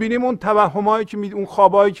 میبینیم اون توهمایی که اون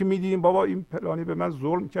خوابایی که میدیدیم، بابا این فلانی به من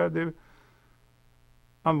ظلم کرده،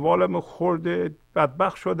 اموالم خورده،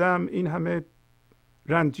 بدبخت شدم، این همه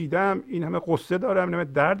رنجیدم، این همه قصه دارم، این همه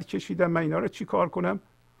درد کشیدم، من اینا رو چی کار کنم؟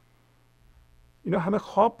 اینا همه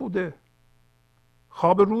خواب بوده،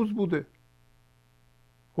 خواب روز بوده.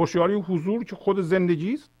 هوشیاری حضور که خود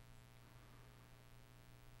زندگی است،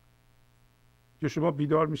 که شما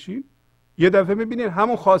بیدار میشین یه دفعه میبینید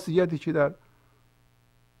همون خاصیتی که در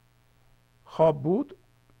خواب بود.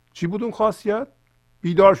 چی بود اون خاصیت؟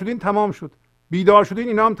 بیدار شدین تمام شد، بیدار شدین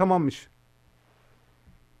اینا هم تمام میشه.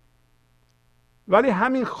 ولی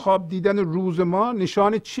همین خواب دیدن روز ما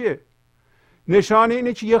نشانه چیه؟ نشانه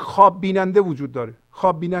اینه که یه خواب بیننده وجود داره.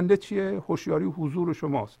 خواب بیننده چیه؟ هوشیاری حضور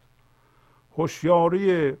شماست.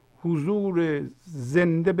 هوشیاری حضور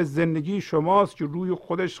زنده به زندگی شماست که روی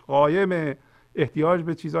خودش قائم، احتیاج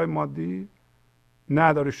به چیزهای مادی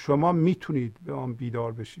نداره. شما میتونید به آن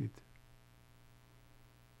بیدار بشید.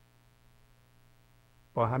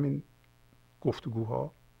 با همین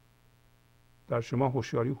گفتگوها در شما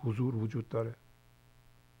هوشیاری حضور وجود داره.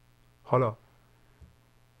 حالا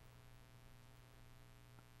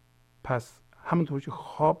پس همونطور که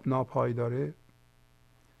خواب ناپایداره،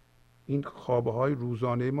 این خوابهای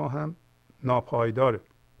روزانه ما هم ناپایداره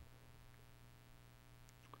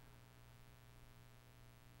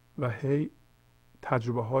و هی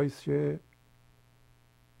تجربه هاییست که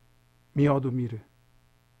میاد و میره.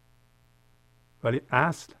 ولی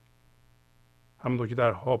اصل همونطور که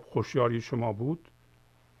در خواب هوشیاری شما بود،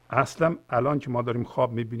 اصلا الان که ما داریم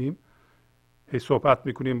خواب میبینیم، هی صحبت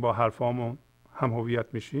میکنیم، با حرفامون هم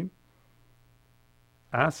هویت میشیم،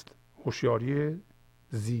 اصل هوشیاری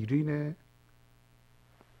زیرین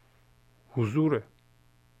حضوره.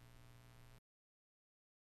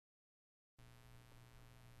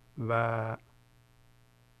 و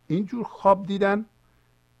اینجور خواب دیدن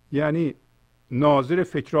یعنی ناظر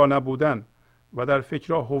فکرها نبودن و در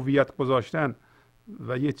فکرها هویت گذاشتن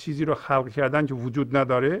و یه چیزی رو خلق کردن که وجود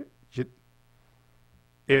نداره، که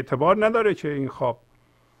اعتبار نداره. که این خواب،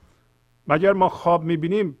 مگر ما خواب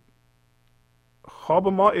میبینیم، خواب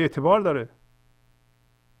ما اعتبار داره،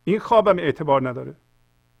 این خوابم اعتبار نداره.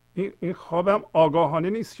 این خوابم آگاهانه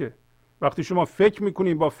نیست. که وقتی شما فکر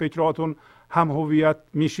میکنین، با فکراتون هم هویت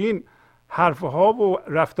میشین، حرفها و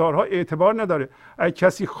رفتارها اعتبار نداره. اگه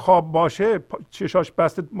کسی خواب باشه، چشاش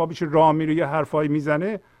بسته ما بیش راه میره، یه حرفایی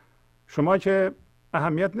میزنه، شما که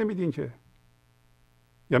اهمیت نمیدین که،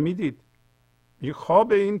 یا میدید؟ یه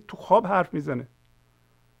خواب، این تو خواب حرف میزنه.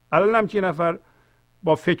 الان هم که یه نفر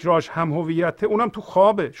با فکراش هم هویته، اونم تو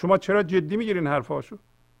خوابه. شما چرا جدی میگیرین حرفاشو؟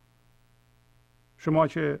 شما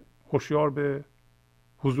که هوشیار به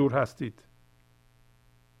حضور هستید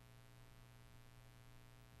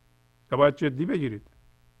یا باید جدی بگیرید.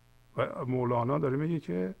 و مولانا داره میگه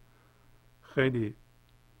که خیلی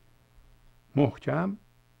محکم،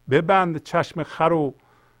 ببند چشم خر و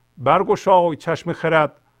برگشای چشم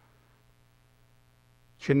خرد،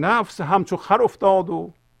 که نفس همچو خر افتاد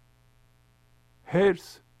و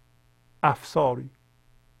حرص افساری.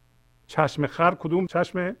 چشم خر کدوم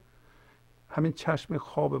چشم؟ همین چشم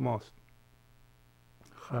خواب ماست.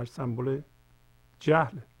 خر سمبل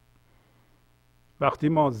جهل. وقتی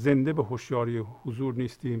ما زنده به هوشیاری حضور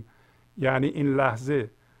نیستیم، یعنی این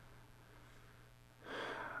لحظه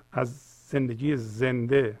از زندگی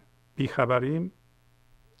زنده بیخبریم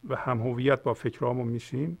و هم هویت با فکرامون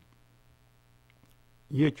میشیم،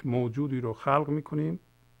 یک موجودی رو خلق میکنیم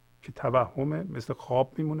که توهمه، مثل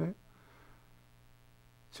خواب میمونه،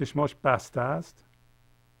 چشماش بسته است،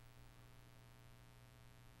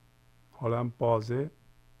 حالا هم بازه،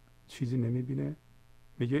 چیزی نمیبینه.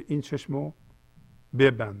 میگه این چشمو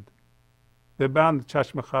ببند، ببند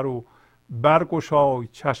چشم خر و برگشای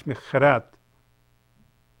چشم خرد.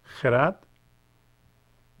 خرد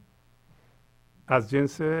از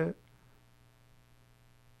جنس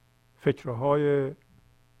فکرهای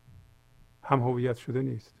هم هویت شده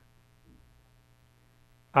نیست،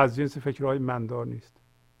 از جنس فکرهای مندار نیست.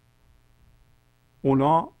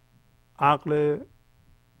 اونا عقل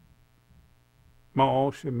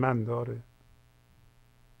معاش منداره.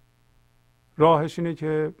 راهش اینه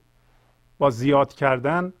که با زیاد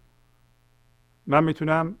کردن من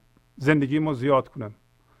میتونم زندگیمو زیاد کنم.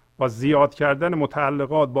 با زیاد کردن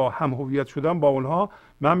متعلقات با هم هویت شدن با اونها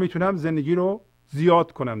من میتونم زندگی رو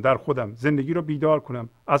زیاد کنم در خودم، زندگی رو بیدار کنم.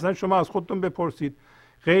 اصلا شما از خودتون بپرسید،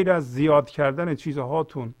 غیر از زیاد کردن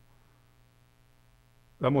چیزهاتون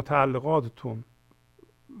و متعلقاتتون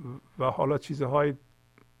و حالا چیزهای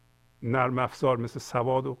نرم افزار مثل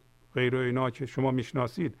سواد و غیر اینا که شما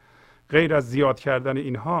میشناسید، غیر از زیاد کردن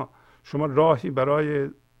اینها شما راهی برای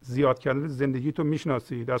زیاد کردن زندگیتون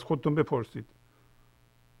میشناسید؟ از خودتون بپرسید.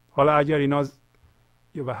 حالا اگر اینا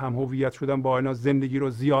و هم هویت شدن با اینا زندگی رو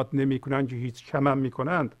زیاد نمیکنن که هیچ کم هم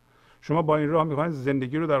میکنند، شما با این راه میخواید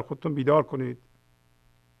زندگی رو در خودتون بیدار کنید.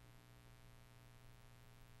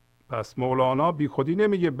 پس مولانا بی خودی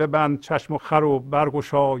نمیگه ببند چشم خر و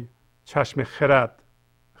برگشای چشم خرد.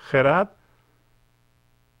 خرد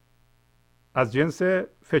از جنس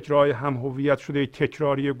فکرهای هم هویت شده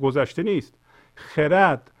تکراری گذشته نیست.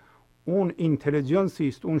 خرد اون اینتلیجنسی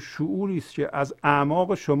است، اون شعوری است که از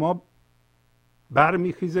اعماق شما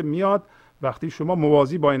برمیخیزه میاد وقتی شما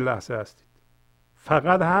موازی با این لحظه هستید.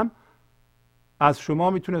 فقط هم از شما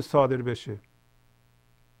میتونه صادر بشه،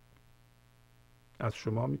 از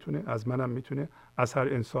شما میتونه، از منم میتونه، از هر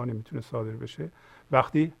انسانی میتونه صادر بشه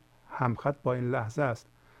وقتی همخط با این لحظه است.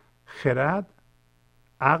 خرد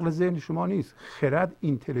عقل ذهن شما نیست، خرد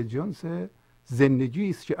اینتلیجنس زندگی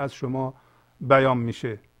است که از شما بیان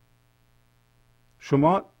میشه.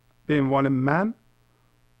 شما به عنوان من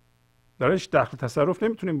درش دخل تصرف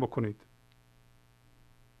نمیتونید بکنید.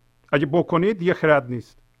 اگه بکنید دیگه خرد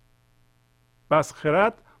نیست. بس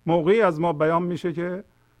خرد موقعی از ما بیان میشه که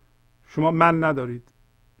شما من ندارید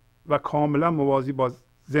و کاملا موازی با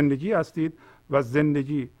زندگی هستید و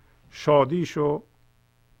زندگی شادیشو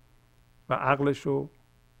و عقلشو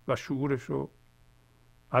و شعورشو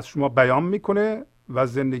از شما بیان میکنه و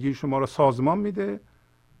زندگی شما رو سازمان میده،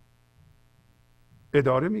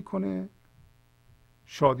 اداره میکنه،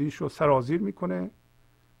 شادیشو سرازیر میکنه،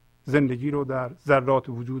 زندگی رو در ذرات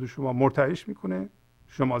وجود شما مرتعش میکنه.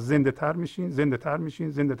 شما زنده تر میشین، زنده تر میشین،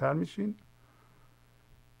 زنده تر میشین.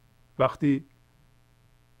 وقتی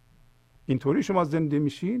اینطوری شما زنده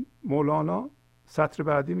میشین، مولانا سطر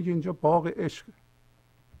بعدی میگه اینجا باغ عشق.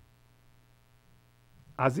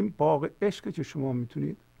 از این باغ عشق که شما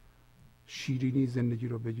میتونید شیرینی زندگی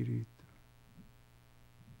رو بگیرید.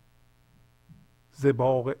 ز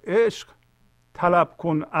باغ عشق طلب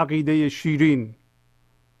کن عقیده شیرین.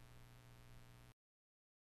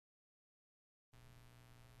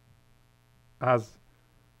 از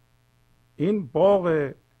این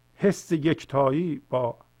باغ حس یکتایی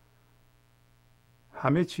با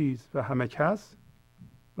همه چیز و همه کس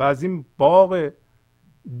و از این باغ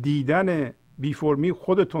دیدن بی فرمی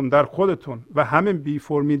خودتون در خودتون و همین بی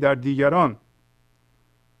فرمی در دیگران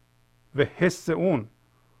و حس اون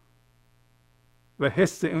و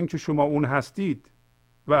حس این که شما اون هستید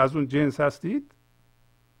و از اون جنس هستید،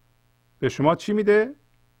 به شما چی میده؟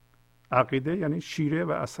 عقیده، یعنی شیره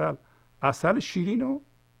و عسل. عسل شیرین رو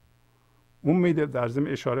اون میده. در ضمن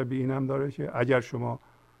اشاره به این هم داره که اگر شما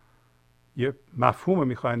یه مفهوم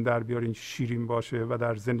میخواین در بیارین شیرین باشه و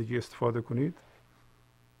در زندگی استفاده کنید،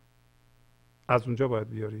 از اونجا باید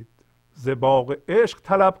بیارید. ز باغ عشق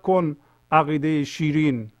طلب کن عقیده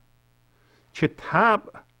شیرین، که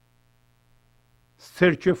طبع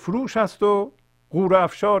سرکه فروش است و غوره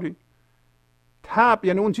افشاری. طبع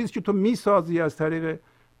یعنی اون چیزی که تو میسازی از طریق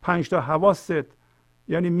 5 تا حواست،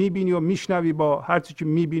 یعنی میبینی و میشنوی، با هر چی که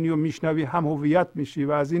میبینی و میشنوی هم هویت میشی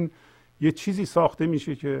و از این یه چیزی ساخته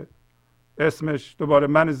میشه که اسمش دوباره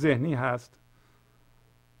من ذهنی هست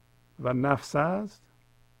و نفس است.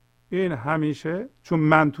 این همیشه چون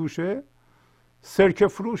من توشه سرکه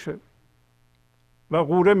فروشه و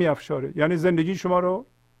غوره میافشاره، یعنی زندگی شما رو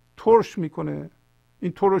ترش میکنه.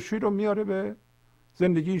 این ترشی رو میاره به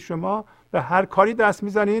زندگی شما. به هر کاری دست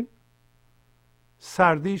میزنین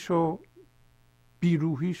سردیش و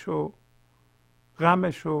بیروحیش و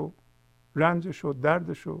غمش و رنجش و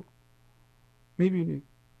دردش رو میبینی.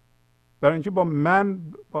 برای اینکه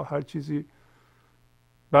با هر چیزی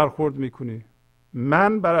برخورد میکنی.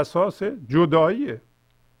 من بر اساس جداییه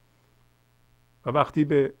و وقتی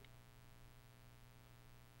به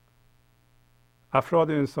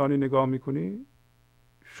افراد انسانی نگاه میکنی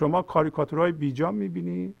شما کاریکاتورهای بیجان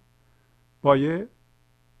میبینی با یه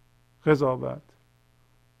قضاوت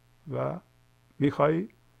و میخوای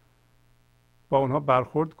با اونها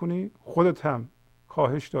برخورد کنی. خودت هم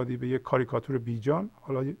کاهش دادی به یه کاریکاتور بیجان،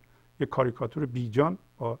 حالا یه کاریکاتور بیجان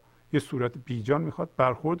با یه صورت بیجان میخواد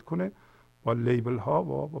برخورد کنه با لیبل ها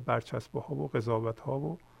و با برچسبه ها و قضاوت ها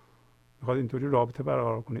و میخواد اینطوری رابطه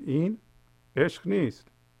برقرار کنه. این عشق نیست،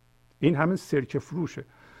 این همین سرکه فروشه.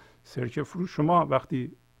 سرکه فروش. شما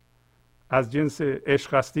وقتی از جنس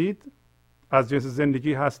عشق هستید، از جنس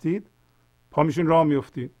زندگی هستید، پا میشین راه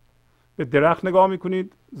میفتید، به درخت نگاه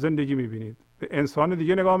میکنید زندگی میبینید، به انسان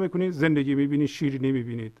دیگه نگاه میکنید زندگی میبینید، شیرینی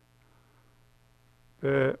میبینید،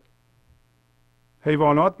 به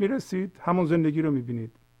حیوانات میرسید همون زندگی رو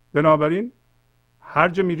میبینید. بنابراین هر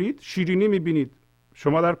جا میرید شیرینی میبینید.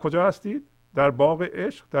 شما در کجا هستید؟ در باغ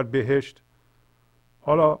عشق، در بهشت.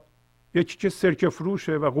 حالا یکی که سرکه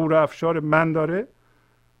فروشه و غوره افشار من داره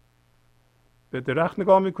به درخت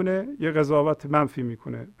نگاه میکنه یه قضاوت منفی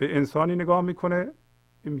میکنه، به انسانی نگاه میکنه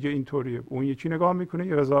میگه اینطوریه، اون یکی نگاه میکنه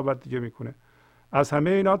یه قضاوت دیگه میکنه. از همه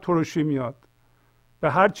اینا ترشی میاد.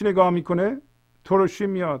 به هر چی نگاه میکنه ترشی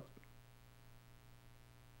میاد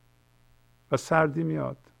و سردی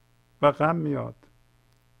میاد و غم میاد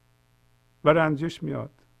و رنجش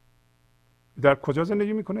میاد. در کجا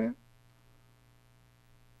زندگی میکنه؟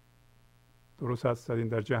 درست هست،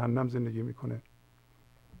 در جهنم زندگی میکنه.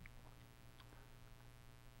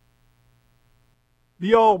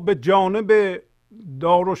 بیا به جانب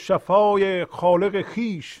دارالشفای خالق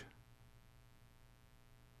خویش،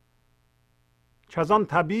 کز آن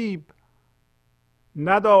طبیب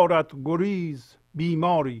ندارد گریز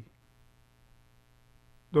بیماری.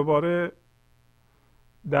 دوباره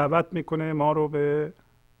دعوت میکنه ما رو به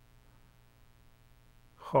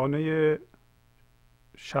خانه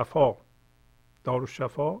شفا.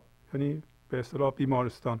 دارالشفا یعنی به اصطلاح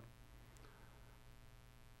بیمارستان،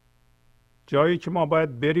 جایی که ما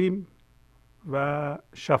باید بریم و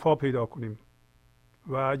شفا پیدا کنیم.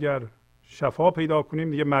 و اگر شفا پیدا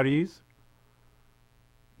کنیم دیگه مریض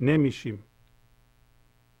نمیشیم.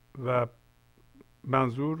 و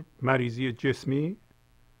منظور مریضی جسمی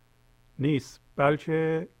نیست،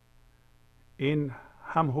 بلکه این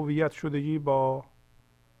هم هویت شدگی با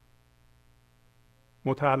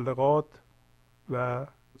متعلقات و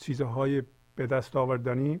چیزهای به دست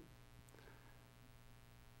آوردنی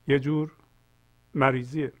یه جور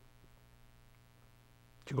مریضیه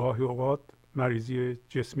که گاهی اوقات مریضی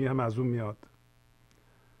جسمی هم از اون میاد.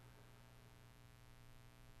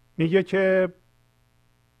 میگه که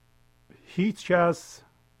هیچ کس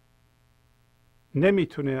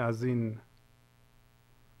نمیتونه از این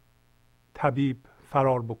طبیب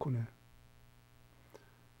فرار بکنه.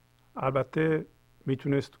 البته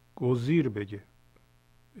میتونست گزیر بگه،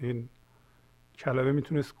 این کلمه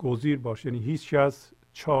میتونست گزیر باشه، یعنی هیچ کس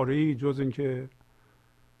چاره‌ای جز این که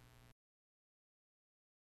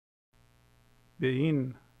به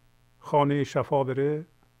این خانه شفا بره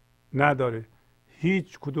نداره.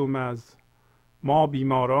 هیچ کدوم از ما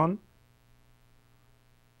بیماران،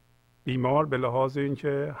 بیمار به لحاظ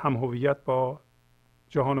اینکه هم هویت با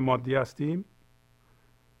جهان مادی هستیم،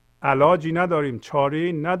 علاجی نداریم،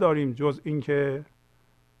 چاره‌ای نداریم جز اینکه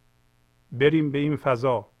بریم به این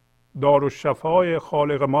فضا. دارالشفای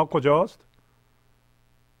خالق ما کجاست؟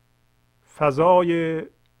 فضای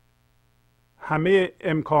همه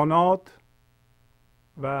امکانات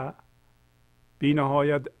و بی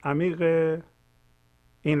نهایت عمیق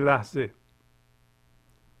این لحظه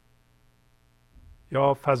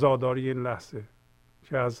یا فضاداری این لحظه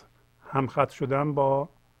که از همخط شدن با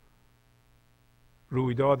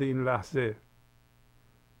رویداد این لحظه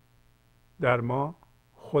در ما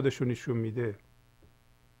خودشو نشون میده.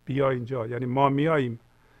 بیا اینجا، یعنی ما میاییم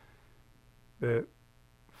به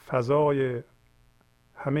فضای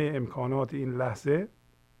همه امکانات این لحظه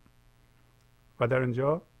و در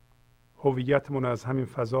اینجا هویتمون از همین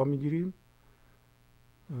فضا میگیریم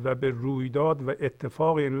و به رویداد و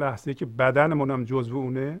اتفاق این لحظه که بدنمون هم جزو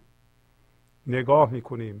اونه نگاه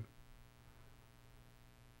میکنیم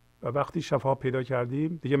و وقتی شفا پیدا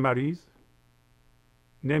کردیم دیگه مریض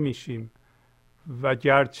نمیشیم. و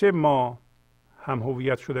گرچه ما هم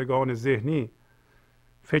هویت شدگان ذهنی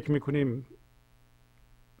فکر میکنیم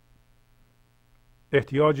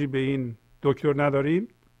احتیاجی به این دکتر نداریم،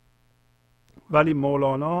 ولی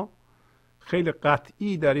مولانا خیلی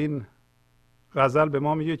قطعی در این غزل به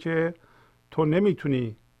ما میگه که تو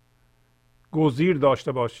نمیتونی گزیر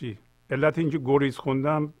داشته باشی. علت اینکه گریز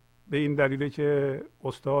خوندم به این دلیله که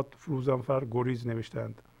استاد فروزانفر گریز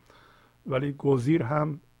نوشتند، ولی گزیر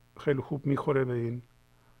هم خیلی خوب میخوره به این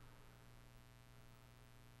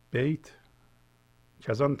بیت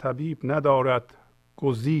که از آن طبیب ندارد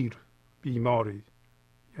گزیر بیماری،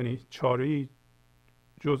 یعنی چاره‌ای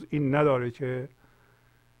جز این نداره که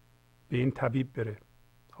به این طبیب بره.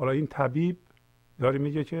 حالا این طبیب داره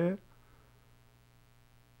میگه که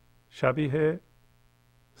شبیه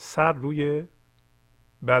سر روی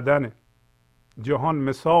بدنه. جهان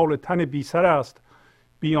مثال تن بی سر است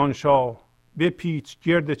بیان شاه، بپیچ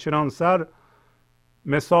گرد چنان سر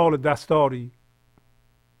مثال دستداری.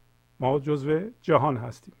 ما جزو جهان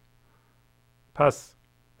هستیم، پس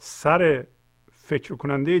سر فکر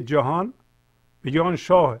کننده جهان میگه آن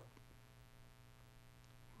شاه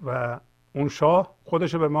و اون شاه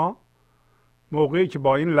خودش به ما موقعی که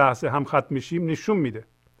با این لحظه هم خط میشیم نشون میده.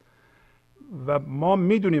 و ما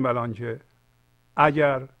میدونیم الان که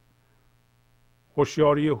اگر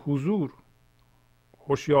هوشیاری حضور،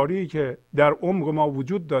 هوشیاری که در عمق ما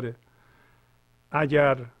وجود داره،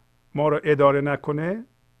 اگر ما رو اداره نکنه،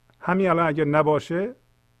 همین الان اگر نباشه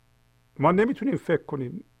ما نمیتونیم فکر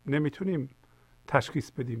کنیم، نمیتونیم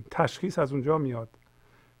تشخیص بدیم. تشخیص از اونجا میاد،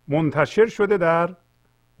 منتشر شده در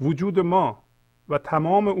وجود ما و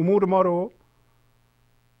تمام امور ما رو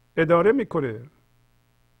اداره میکنه.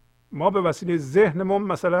 ما به وسیله ذهنمون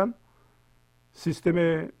مثلا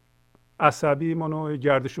سیستم عصبی منو،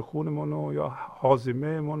 گردش خونمونو یا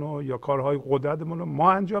هاضمه منو یا کارهای غددمونو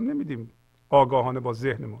ما انجام نمیدیم آگاهانه با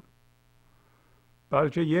ذهنمون،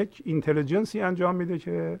 بلکه یک اینتلیجنسی انجام میده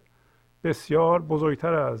که بسیار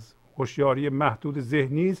بزرگتر از هوشیاری محدود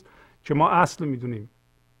ذهنی است که ما اصل میدونیم.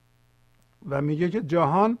 و میگه که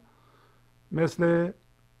جهان مثل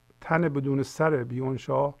تن بدون سر بیون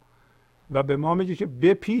شاه و به ما میگه که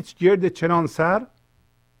بپیچ گرد چنان سر،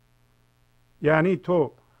 یعنی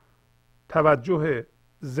تو توجه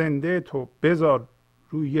زنده تو بذار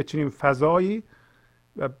روی یه چنین فضایی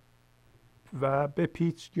و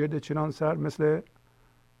بپیچ گرد چنان سر، مثل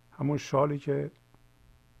همون شالی که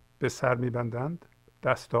به سر میبندند،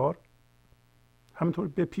 دستار، همینطور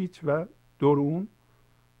بپیچ و دور اون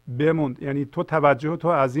بموند. یعنی تو توجه تو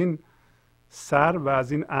از این سر و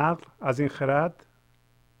از این عقل، از این خرد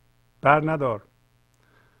بر ندار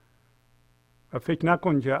و فکر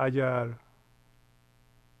نکن که اگر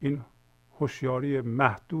این هوشیاری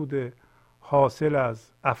محدود حاصل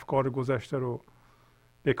از افکار گذشته رو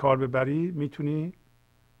به کار ببری میتونی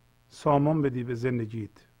سامان بدی به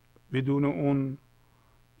زندگیت. بدون اون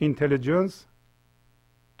اینتلیجنس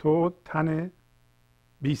تو تن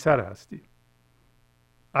بی سر هستی.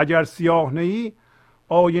 اگر سیاه نیی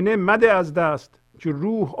آینه مده از دست، که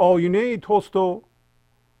روح آینه توست و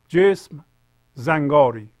جسم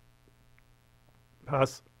زنگاری.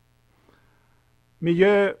 پس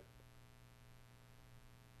میگه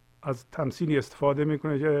از تمثیلی استفاده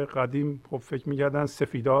میکنه که قدیم خب فکر میکردن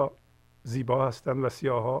سفیدا زیبا هستند و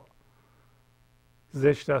سیاها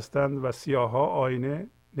زشت هستند و سیاها آینه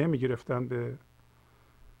نمیگرفتند به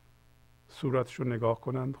صورتشون نگاه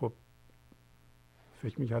کنند. خب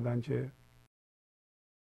فکر میکردن که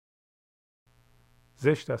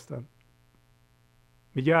زشت هستند.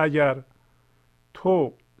 میگه اگر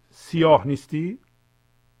تو سیاه نیستی،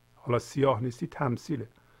 حالا سیاه نیستی تمثیله،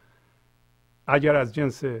 اگر از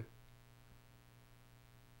جنس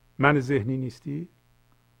من ذهنی نیستی،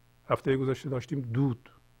 هفته گذشته داشتیم دود،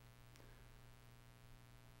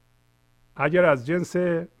 اگر از جنس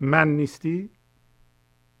من نیستی،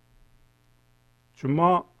 چون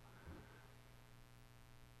ما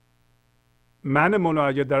منمون رو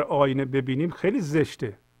اگر در آینه ببینیم خیلی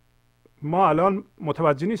زشته. ما الان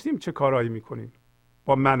متوجه نیستیم چه کارهایی میکنیم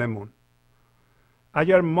با منمون.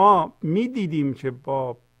 اگر ما میدیدیم که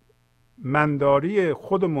با منداری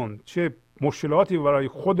خودمون چه مشکلاتی برای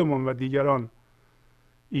خودمون و دیگران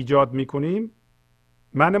ایجاد میکنیم،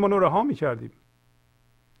 منمون رو رها میکردیم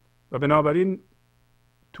و بنابراین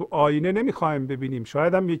تو آینه نمیخوایم ببینیم.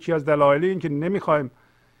 شاید هم یکی از دلایل این که نمیخوایم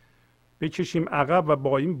بکشیم عقب و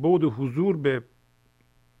با این بود حضور به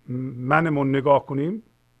منمون نگاه کنیم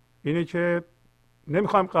اینه که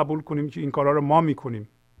نمیخوایم قبول کنیم که این کارها رو ما میکنیم.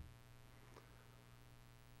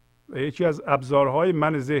 و یکی از ابزارهای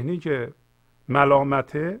من ذهنی که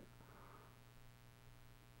ملامت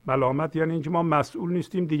یعنی اینکه ما مسئول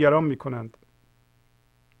نیستیم، دیگران میکنند.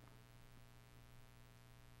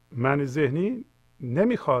 من ذهنی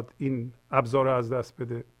نمیخواد این ابزار رو از دست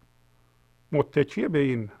بده، متکی به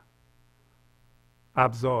این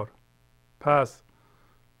ابزار. پس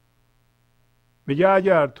میگه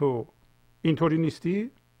اگر تو اینطوری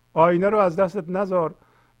نیستی آینه رو از دستت نذار،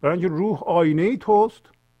 برای اینکه روح آینه ای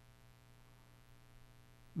توست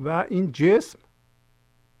و این جسم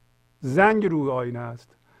زنگ روی آینه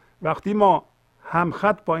است. وقتی ما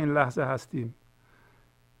همخط با این لحظه هستیم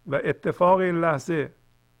و اتفاق این لحظه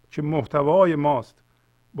که محتوای ماست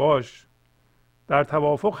باش در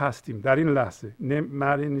توافق هستیم در این لحظه،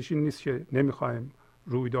 معنیش این نیست که نمیخوایم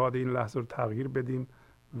رویداد این لحظه رو تغییر بدیم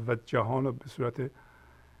و جهان رو به صورت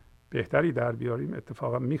بهتری در بیاریم.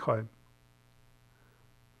 اتفاقا میخوایم،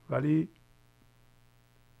 ولی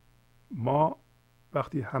ما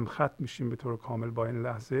وقتی همخط میشیم به طور کامل با این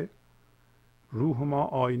لحظه، روح ما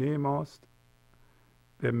آینه ماست.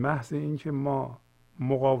 به محض اینکه ما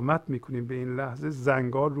مقاومت میکنیم به این لحظه،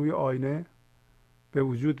 زنگار روی آینه به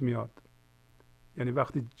وجود میاد. یعنی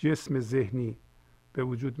وقتی جسم ذهنی به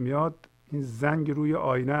وجود میاد، این زنگ روی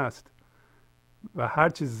آینه است و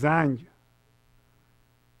هرچی زنگ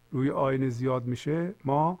روی آینه زیاد میشه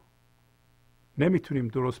ما نمیتونیم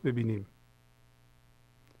درست ببینیم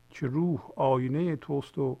که روح آینه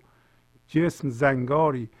توست و جسم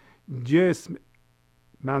زنگاری. جسم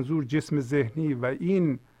منظور جسم ذهنی و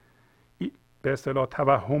این به اصطلاح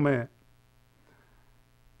توهم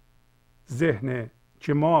ذهنه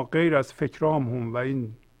که ما غیر از فکرامون و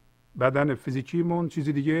این بدن فیزیکیمون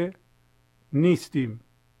چیزی دیگه نیستیم.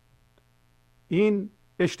 این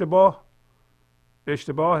اشتباه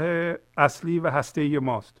اصلی و هسته‌ای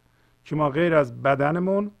ماست که ما غیر از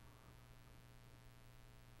بدنمون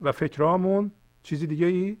و فکرامون چیزی دیگه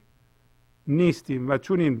ای نیستیم. و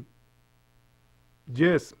چون این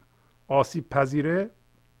جسم آسیب پذیره،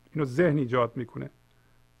 اینو ذهن ایجاد میکنه.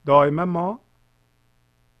 دائما ما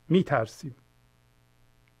میترسیم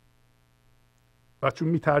و چون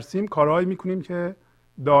میترسیم کارهایی میکنیم که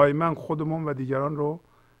دائما خودمون و دیگران رو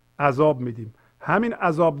عذاب میدیم. همین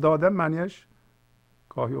عذاب دادن معنیش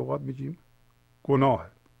گاهی اوقات میگیم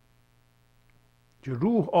گناهه. که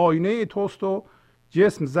روح آینه توست و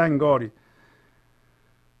جسم زنگاری.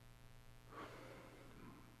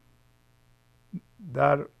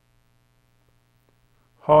 در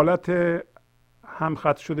حالت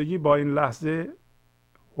همخط شدگی با این لحظه،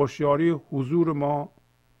 هوشیاری حضور ما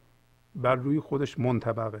بر روی خودش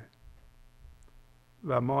منطبقه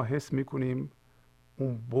و ما حس میکنیم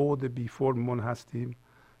اون بعد بی فرممون هستیم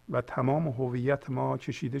و تمام هویت ما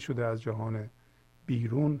کشیده شده از جهان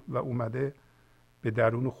بیرون و اومده به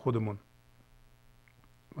درون خودمون.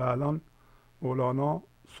 و الان مولانا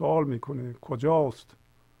سوال میکنه کجاست،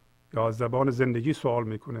 یا از زبان زندگی سوال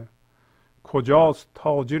میکنه کجاست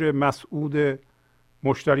تاجر مسعود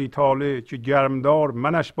مشتری طالع، که گرمدار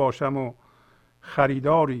منش باشم و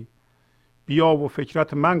خریداری. بیا و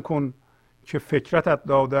فکرت من کن که فکرتت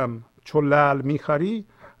دادم، چو لعل میخری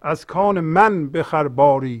از کان من بخر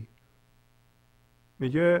باری.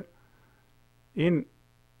 میگه این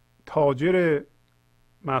تاجر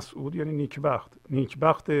مسعود یعنی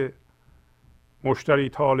نیکبخت مشتری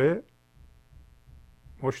طالع.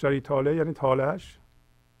 مشتری طالع یعنی طالعش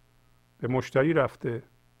به مشتری رفته.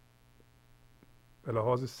 به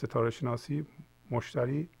لحاظ ستاره شناسی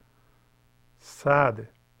مشتری سعد،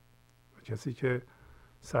 کسی که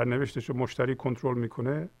سرنوشتش رو مشتری کنترل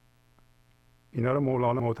میکنه. اینا رو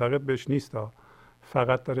مولانا معتقد بهش نیست،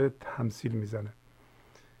 فقط داره تمثیل میزنه.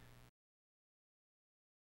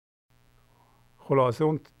 خلاصه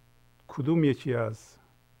اون کدوم یکی از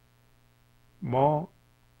ما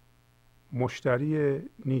مشتری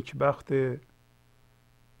نیکبخت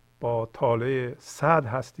با طالع سعد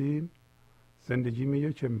هستیم. زندگی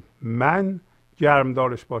میگه که من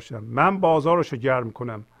گرمدارش باشم، من بازارش رو گرم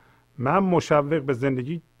کنم، من مشوق به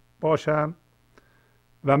زندگی باشم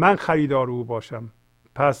و من خریدار او باشم.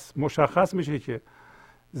 پس مشخص میشه که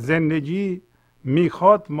زندگی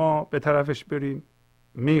میخواد ما به طرفش بریم،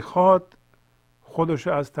 میخواد خودش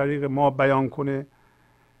از طریق ما بیان کنه،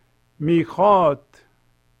 میخواد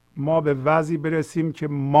ما به وضعی برسیم که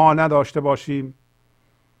ما نداشته باشیم.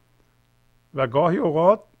 و گاهی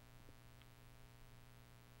اوقات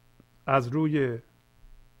از روی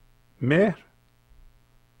مهر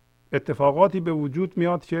اتفاقاتی به وجود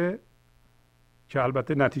میاد که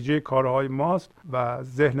البته نتیجه کارهای ماست و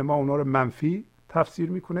ذهن ما اونا رو منفی تفسیر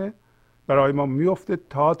میکنه، برای ما میفته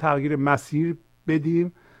تا تغییر مسیر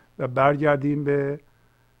بدیم و برگردیم به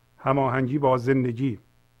هماهنگی با زندگی.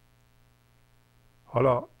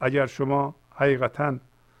 حالا اگر شما حقیقتا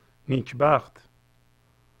نیکبخت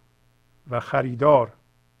و خریدار،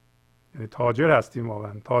 یعنی تاجر هستیم،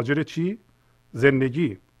 واقعا تاجر چی؟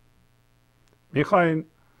 زندگی. میخواین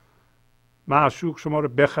معشوق شما رو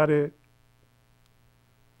بخره،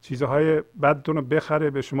 چیزهای بدتون رو بخره،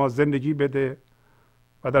 به شما زندگی بده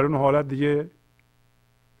و در اون حالت دیگه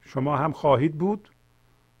شما هم خواهید بود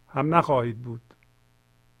هم نخواهید بود.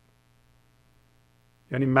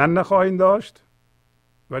 یعنی من نخواهید داشت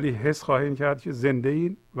ولی حس خواهید کرد که زنده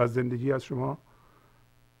این و زندگی از شما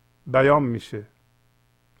بیان میشه.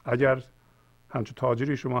 اگر همچون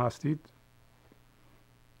تاجری شما هستید،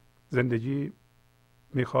 زندگی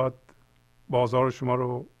میخواد بازار شما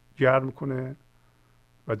رو گرم کنه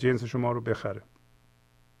و جنس شما رو بخره.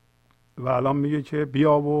 و الان میگه که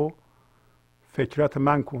بیا و فکرت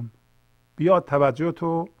من کن، بیا توجه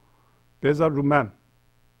تو بذار رو من.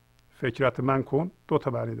 فکرت من کن دو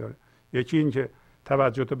تا معنی داره، یکی این که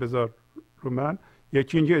توجه تو بذار رو من،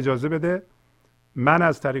 یکی این که اجازه بده من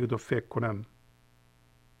از طریق تو فکر کنم،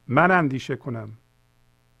 من اندیشه کنم،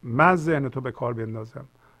 من ذهن تو به کار بندازم،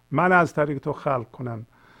 من از طریق تو خلق کنم.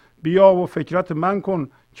 بیا و فکرت من کن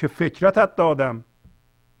که فکرتت دادم،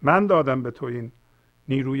 من دادم به تو این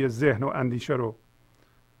نیروی ذهن و اندیشه رو.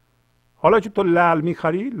 حالا که تو لعل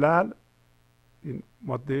میخری، لعل این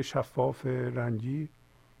ماده شفاف رنگی،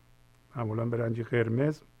 معمولا به رنگ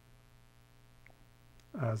قرمز،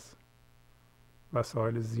 از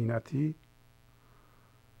وسایل زینتی،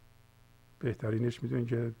 بهترینش میدونین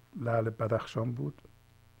که لعل بدخشان بود.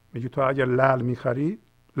 میگه تو اگر لعل میخری،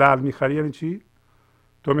 لعل میخری یعنی چی؟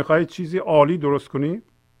 تو میخوای چیزی عالی درست کنی،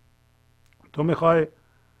 تو میخوای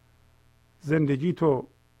زندگی تو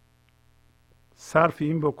صرف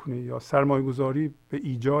این بکنی یا سرمایه گذاری به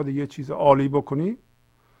ایجاد یه چیز عالی بکنی،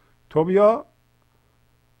 تو بیا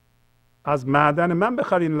از معدن من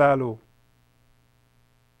بخرین لعلو،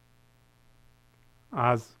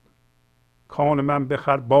 از کان من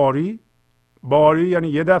بخر باری. باری یعنی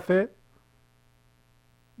یه دفعه،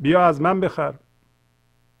 بیا از من بخر.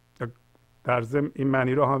 در ضمن این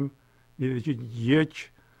معنی رو هم میده که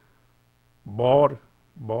یک بار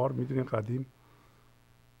میدونین قدیم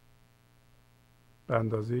به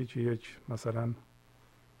اندازه‌ای که یک مثلا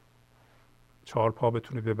 4 پا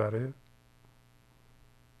بتونه ببره،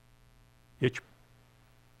 یک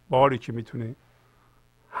باری که میتونی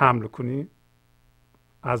حمل کنی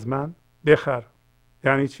از من بخر.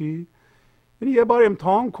 یعنی چی؟ یعنی یه بار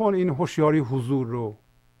امتحان کن این هوشیاری حضور رو،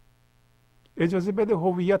 اجازه بده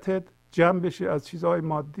هویتت جمع بشه از چیزهای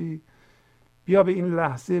مادی، بیا به این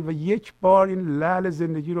لحظه و یک بار این لعل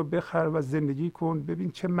زندگی رو بخر و زندگی کن،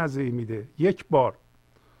 ببین چه مزه‌ای میده. یک بار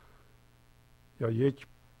یا یک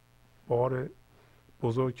بار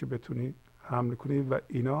بزرگ که بتونی حمل کنی. و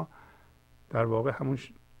اینا در واقع همون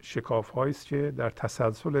شکاف هایی است که در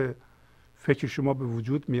تسلسل فکر شما به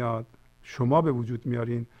وجود میاد، شما به وجود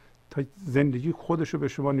میارین تا زندگی خودش رو به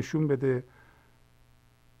شما نشون بده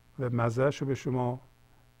و مزهش رو به شما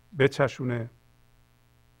بچشونه.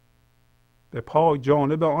 به پای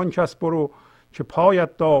جانب آن کس برو که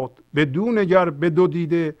پایت داد، بدون نگر به دو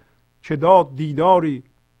دیده که داد دیداری.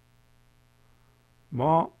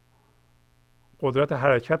 ما قدرت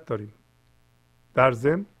حرکت داریم، در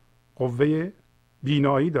ضمن قوه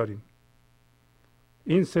بینایی داریم.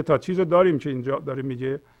 این سه تا چیز رو داریم که اینجا داره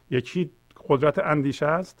میگه. یکی قدرت اندیشه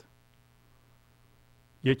است،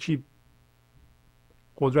 یکی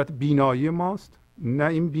قدرت بینایی ماست، نه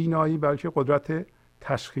این بینایی بلکه قدرت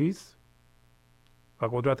تشخیص و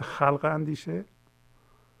قدرت خلق اندیشه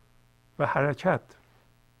و حرکت.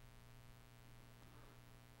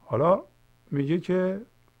 حالا میگه که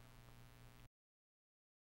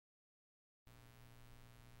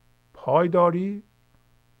پای داری،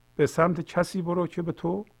 به سمت کسی برو که به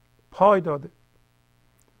تو پای داده.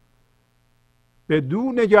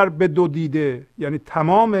 بدون نگر به دو دیده، یعنی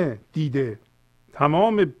تمام دیده،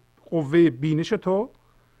 تمام قوه بینش تو،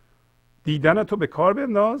 دیدن تو به کار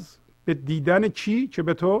بنداز. به دیدن کی؟ که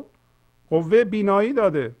به تو قوه بینایی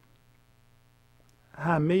داده.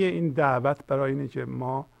 همه این دعوت برای اینه که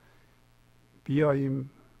ما بیاییم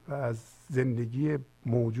و از زندگی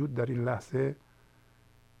موجود در این لحظه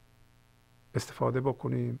استفاده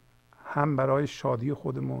بکنیم، هم برای شادی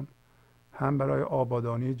خودمون، هم برای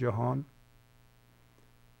آبادانی جهان،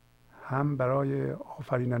 هم برای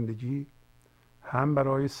آفرینندگی، هم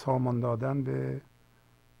برای سامان دادن به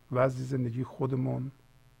وضع زندگی خودمون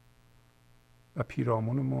و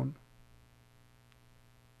پیرامونمون.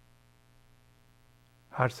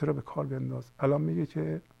 هر سه رو به کار بنداز. الان میگه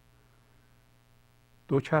که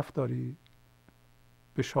دو کف داری،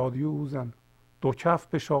 به شادی او زن. دو کف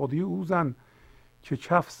به شادی او زن، که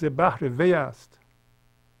کف ز بحر وی است.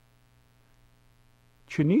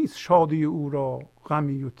 که نیست شادی او را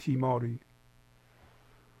غمی و تیماری.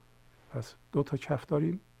 پس دو تا کف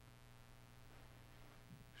داریم.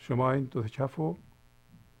 شما این دو تا کف رو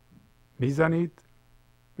میزنید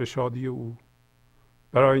به شادی او،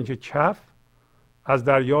 برای اینکه کف از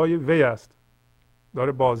دریای وی است،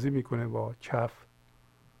 داره بازی میکنه با کف.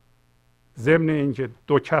 ضمن اینکه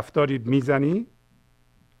دو کف داری میزنی،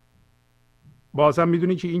 بازم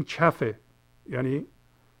میدونی که این کفه، یعنی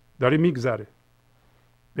داری میگذره،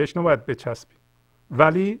 بهش نباید بچسبی.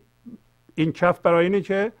 ولی این کف برای اینه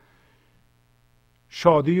که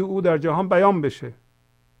شادی او در جهان بیان بشه.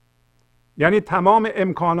 یعنی تمام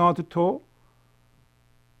امکانات تو،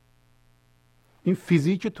 این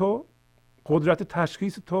فیزیک تو، قدرت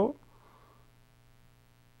تشخیص تو،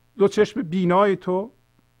 دو چشم بینای تو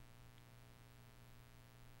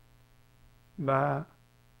و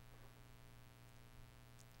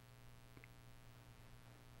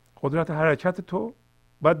قدرت حرکت تو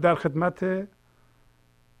باید در خدمت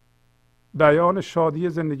بیان شادی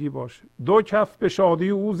زندگی باشه. دو کف به شادی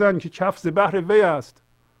او زن، که کف ز بحر وی است.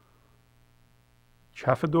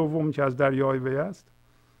 کف دوم که از دریای وی است،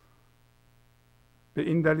 به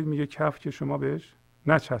این دلیل میگه کف که شما بهش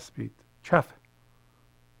نچسبید. کف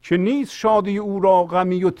که نیست شادی او را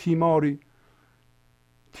غمی و تیماری.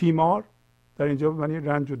 تیمار در اینجا به معنی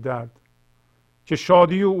رنج و درد، که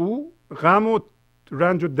شادی او غم و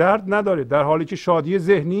رنج و درد نداره، در حالی که شادی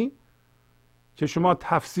ذهنی که شما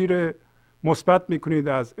تفسیر مثبت میکنید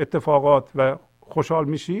از اتفاقات و خوشحال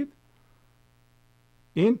میشید،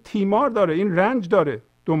 این تیمار داره، این رنج داره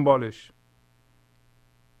دنبالش.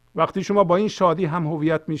 وقتی شما با این شادی هم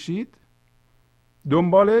هویت میشید،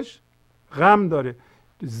 دنبالش غم داره.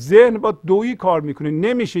 ذهن با دویی کار میکنه.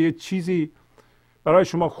 نمیشه یه چیزی برای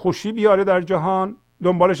شما خوشی بیاره در جهان،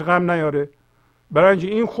 دنبالش غم نیاره. برای اینکه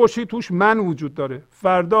این خوشی توش من وجود داره.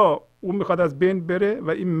 فردا اون میخواد از بین بره و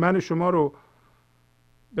این من شما رو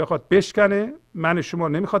بخواد بشکنه. من شما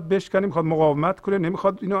نمیخواد بشکنه، میخواد مقاومت کنه،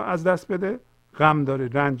 نمیخواد اینو از دست بده. غم داره،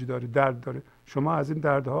 رنج داره، درد داره. شما از این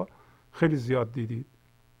دردها خیلی زیاد دیدید.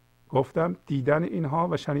 گفتم دیدن اینها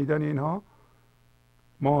و شنیدن اینها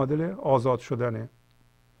معادل آزاد شدنه.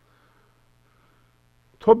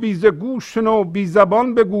 تو بیز گوش شنو، بی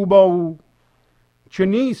زبان بگو با او، که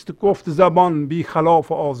نیست گفت زبان بی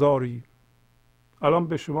خلاف و آزاری. الان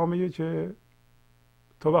به شما میگه که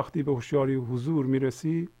تو وقتی به هوشیاری و حضور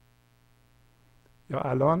میرسی، یا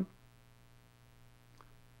الان،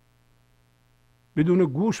 بدون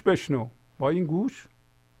گوش بشنو، با این گوش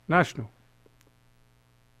نشنو.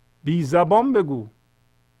 بی زبان بگو.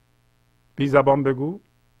 بی زبان بگو،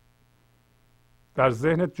 در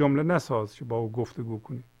ذهنت جمله نساز که با او گفتگو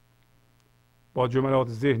کنی. با جملات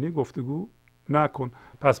ذهنی گفتگو نکن.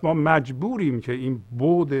 پس ما مجبوریم که این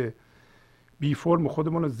بعد بی فرم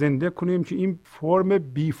خودمون رو زنده کنیم که این فرم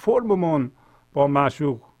بی فرممون با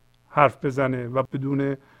معشوق حرف بزنه و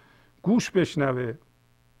بدون گوش بشنوه.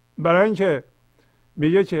 برای اینکه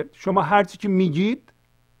میگه که شما هرچی که میگید،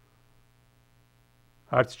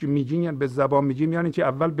 هرچی که میگین یعنی به زبان میگیم، یعنی که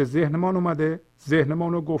اول به ذهنمان اومده،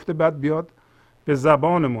 ذهنمان رو گفته، بعد بیاد به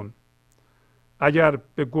زبانمون. اگر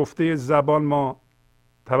به گفته زبان ما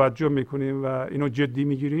توجه میکنیم و اینو جدی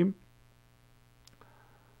میگیریم،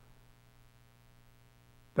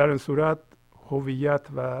 در این صورت هویت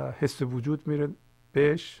و حس وجود میره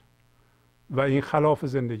بهش و این خلاف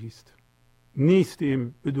زندگی است.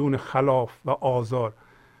 نیستیم بدون خلاف و آزار.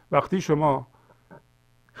 وقتی شما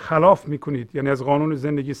خلاف میکنید، یعنی از قانون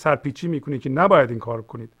زندگی سرپیچی میکنید که نباید این کار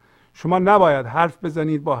کنید. شما نباید حرف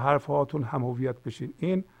بزنید، با حرف هاتون هم هویت بشید.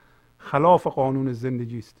 این خلاف قانون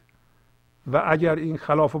زندگی است و اگر این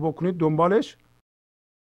خلاف بکنید دنبالش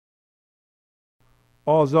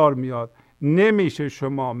آزار میاد. نمیشه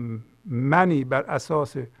شما منی بر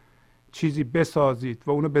اساس چیزی بسازید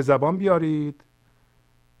و اونو به زبان بیارید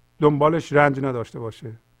دنبالش رنج نداشته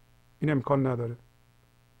باشه. این امکان نداره.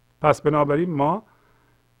 پس بنابراین ما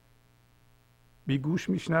بیگوش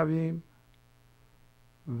میشنویم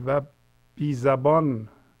و بی زبان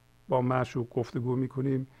با معشوق گفتگو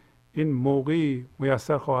میکنیم، این موقعی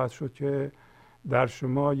میسر خواهد شد که در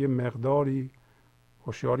شما یه مقداری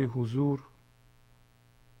هوشیاری حضور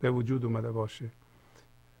به وجود اومده باشه.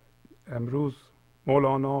 امروز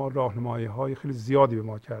مولانا راهنمایی های خیلی زیادی به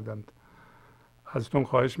ما کردند. ازتون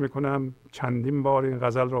خواهش میکنم چندین بار این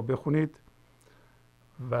غزل را بخونید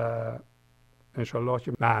و انشالله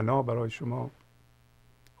که معنا برای شما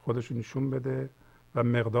خودشون نشون بده و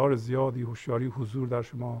مقدار زیادی هوشیاری حضور در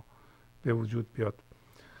شما به وجود بیاد.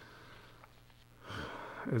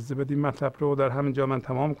 اجازه بدیم مطلب رو در همین جا من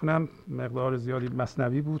تمام کنم. مقدار زیادی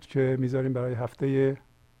مثنوی بود که میذاریم برای هفته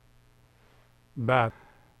بعد.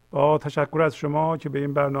 با تشکر از شما که به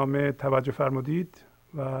این برنامه توجه فرمودید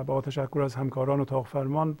و با تشکر از همکاران اتاق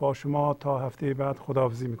فرمان با شما تا هفته بعد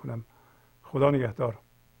خداحافظی میکنم. خدا نگهدار.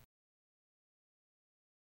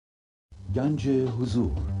 گنج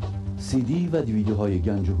حضور، CD و دیویدیوهای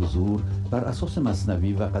گنج حضور بر اساس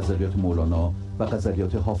مثنوی و غزلیات مولانا و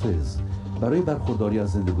غزلیات حافظ برای برخورداری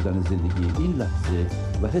از زنده بودن زندگی این لحظه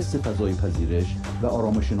و حس فضای پذیرش و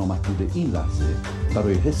آرامش نامحدود این لحظه،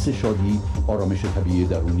 برای حس شادی، آرامش طبیعی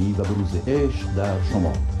درونی و بروز عشق در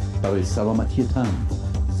شما، برای سلامتی تن،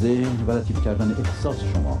 ذهن و لطیف کردن احساس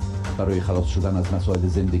شما، برای خلاص شدن از مسائل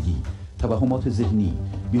زندگی، توهمات ذهنی،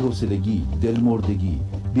 بی‌حوصلگی، دلمردگی،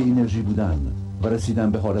 بی انرژی بودن و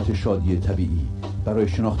رسیدن به حالت شادی طبیعی، برای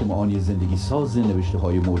شناخت معانی زندگی ساز نوشته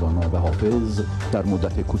های مولانا و حافظ در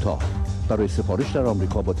مدت کوتاه. برای سفارش در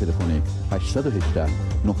آمریکا با تلفن 818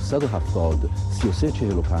 970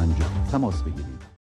 3345 تماس بگیرید.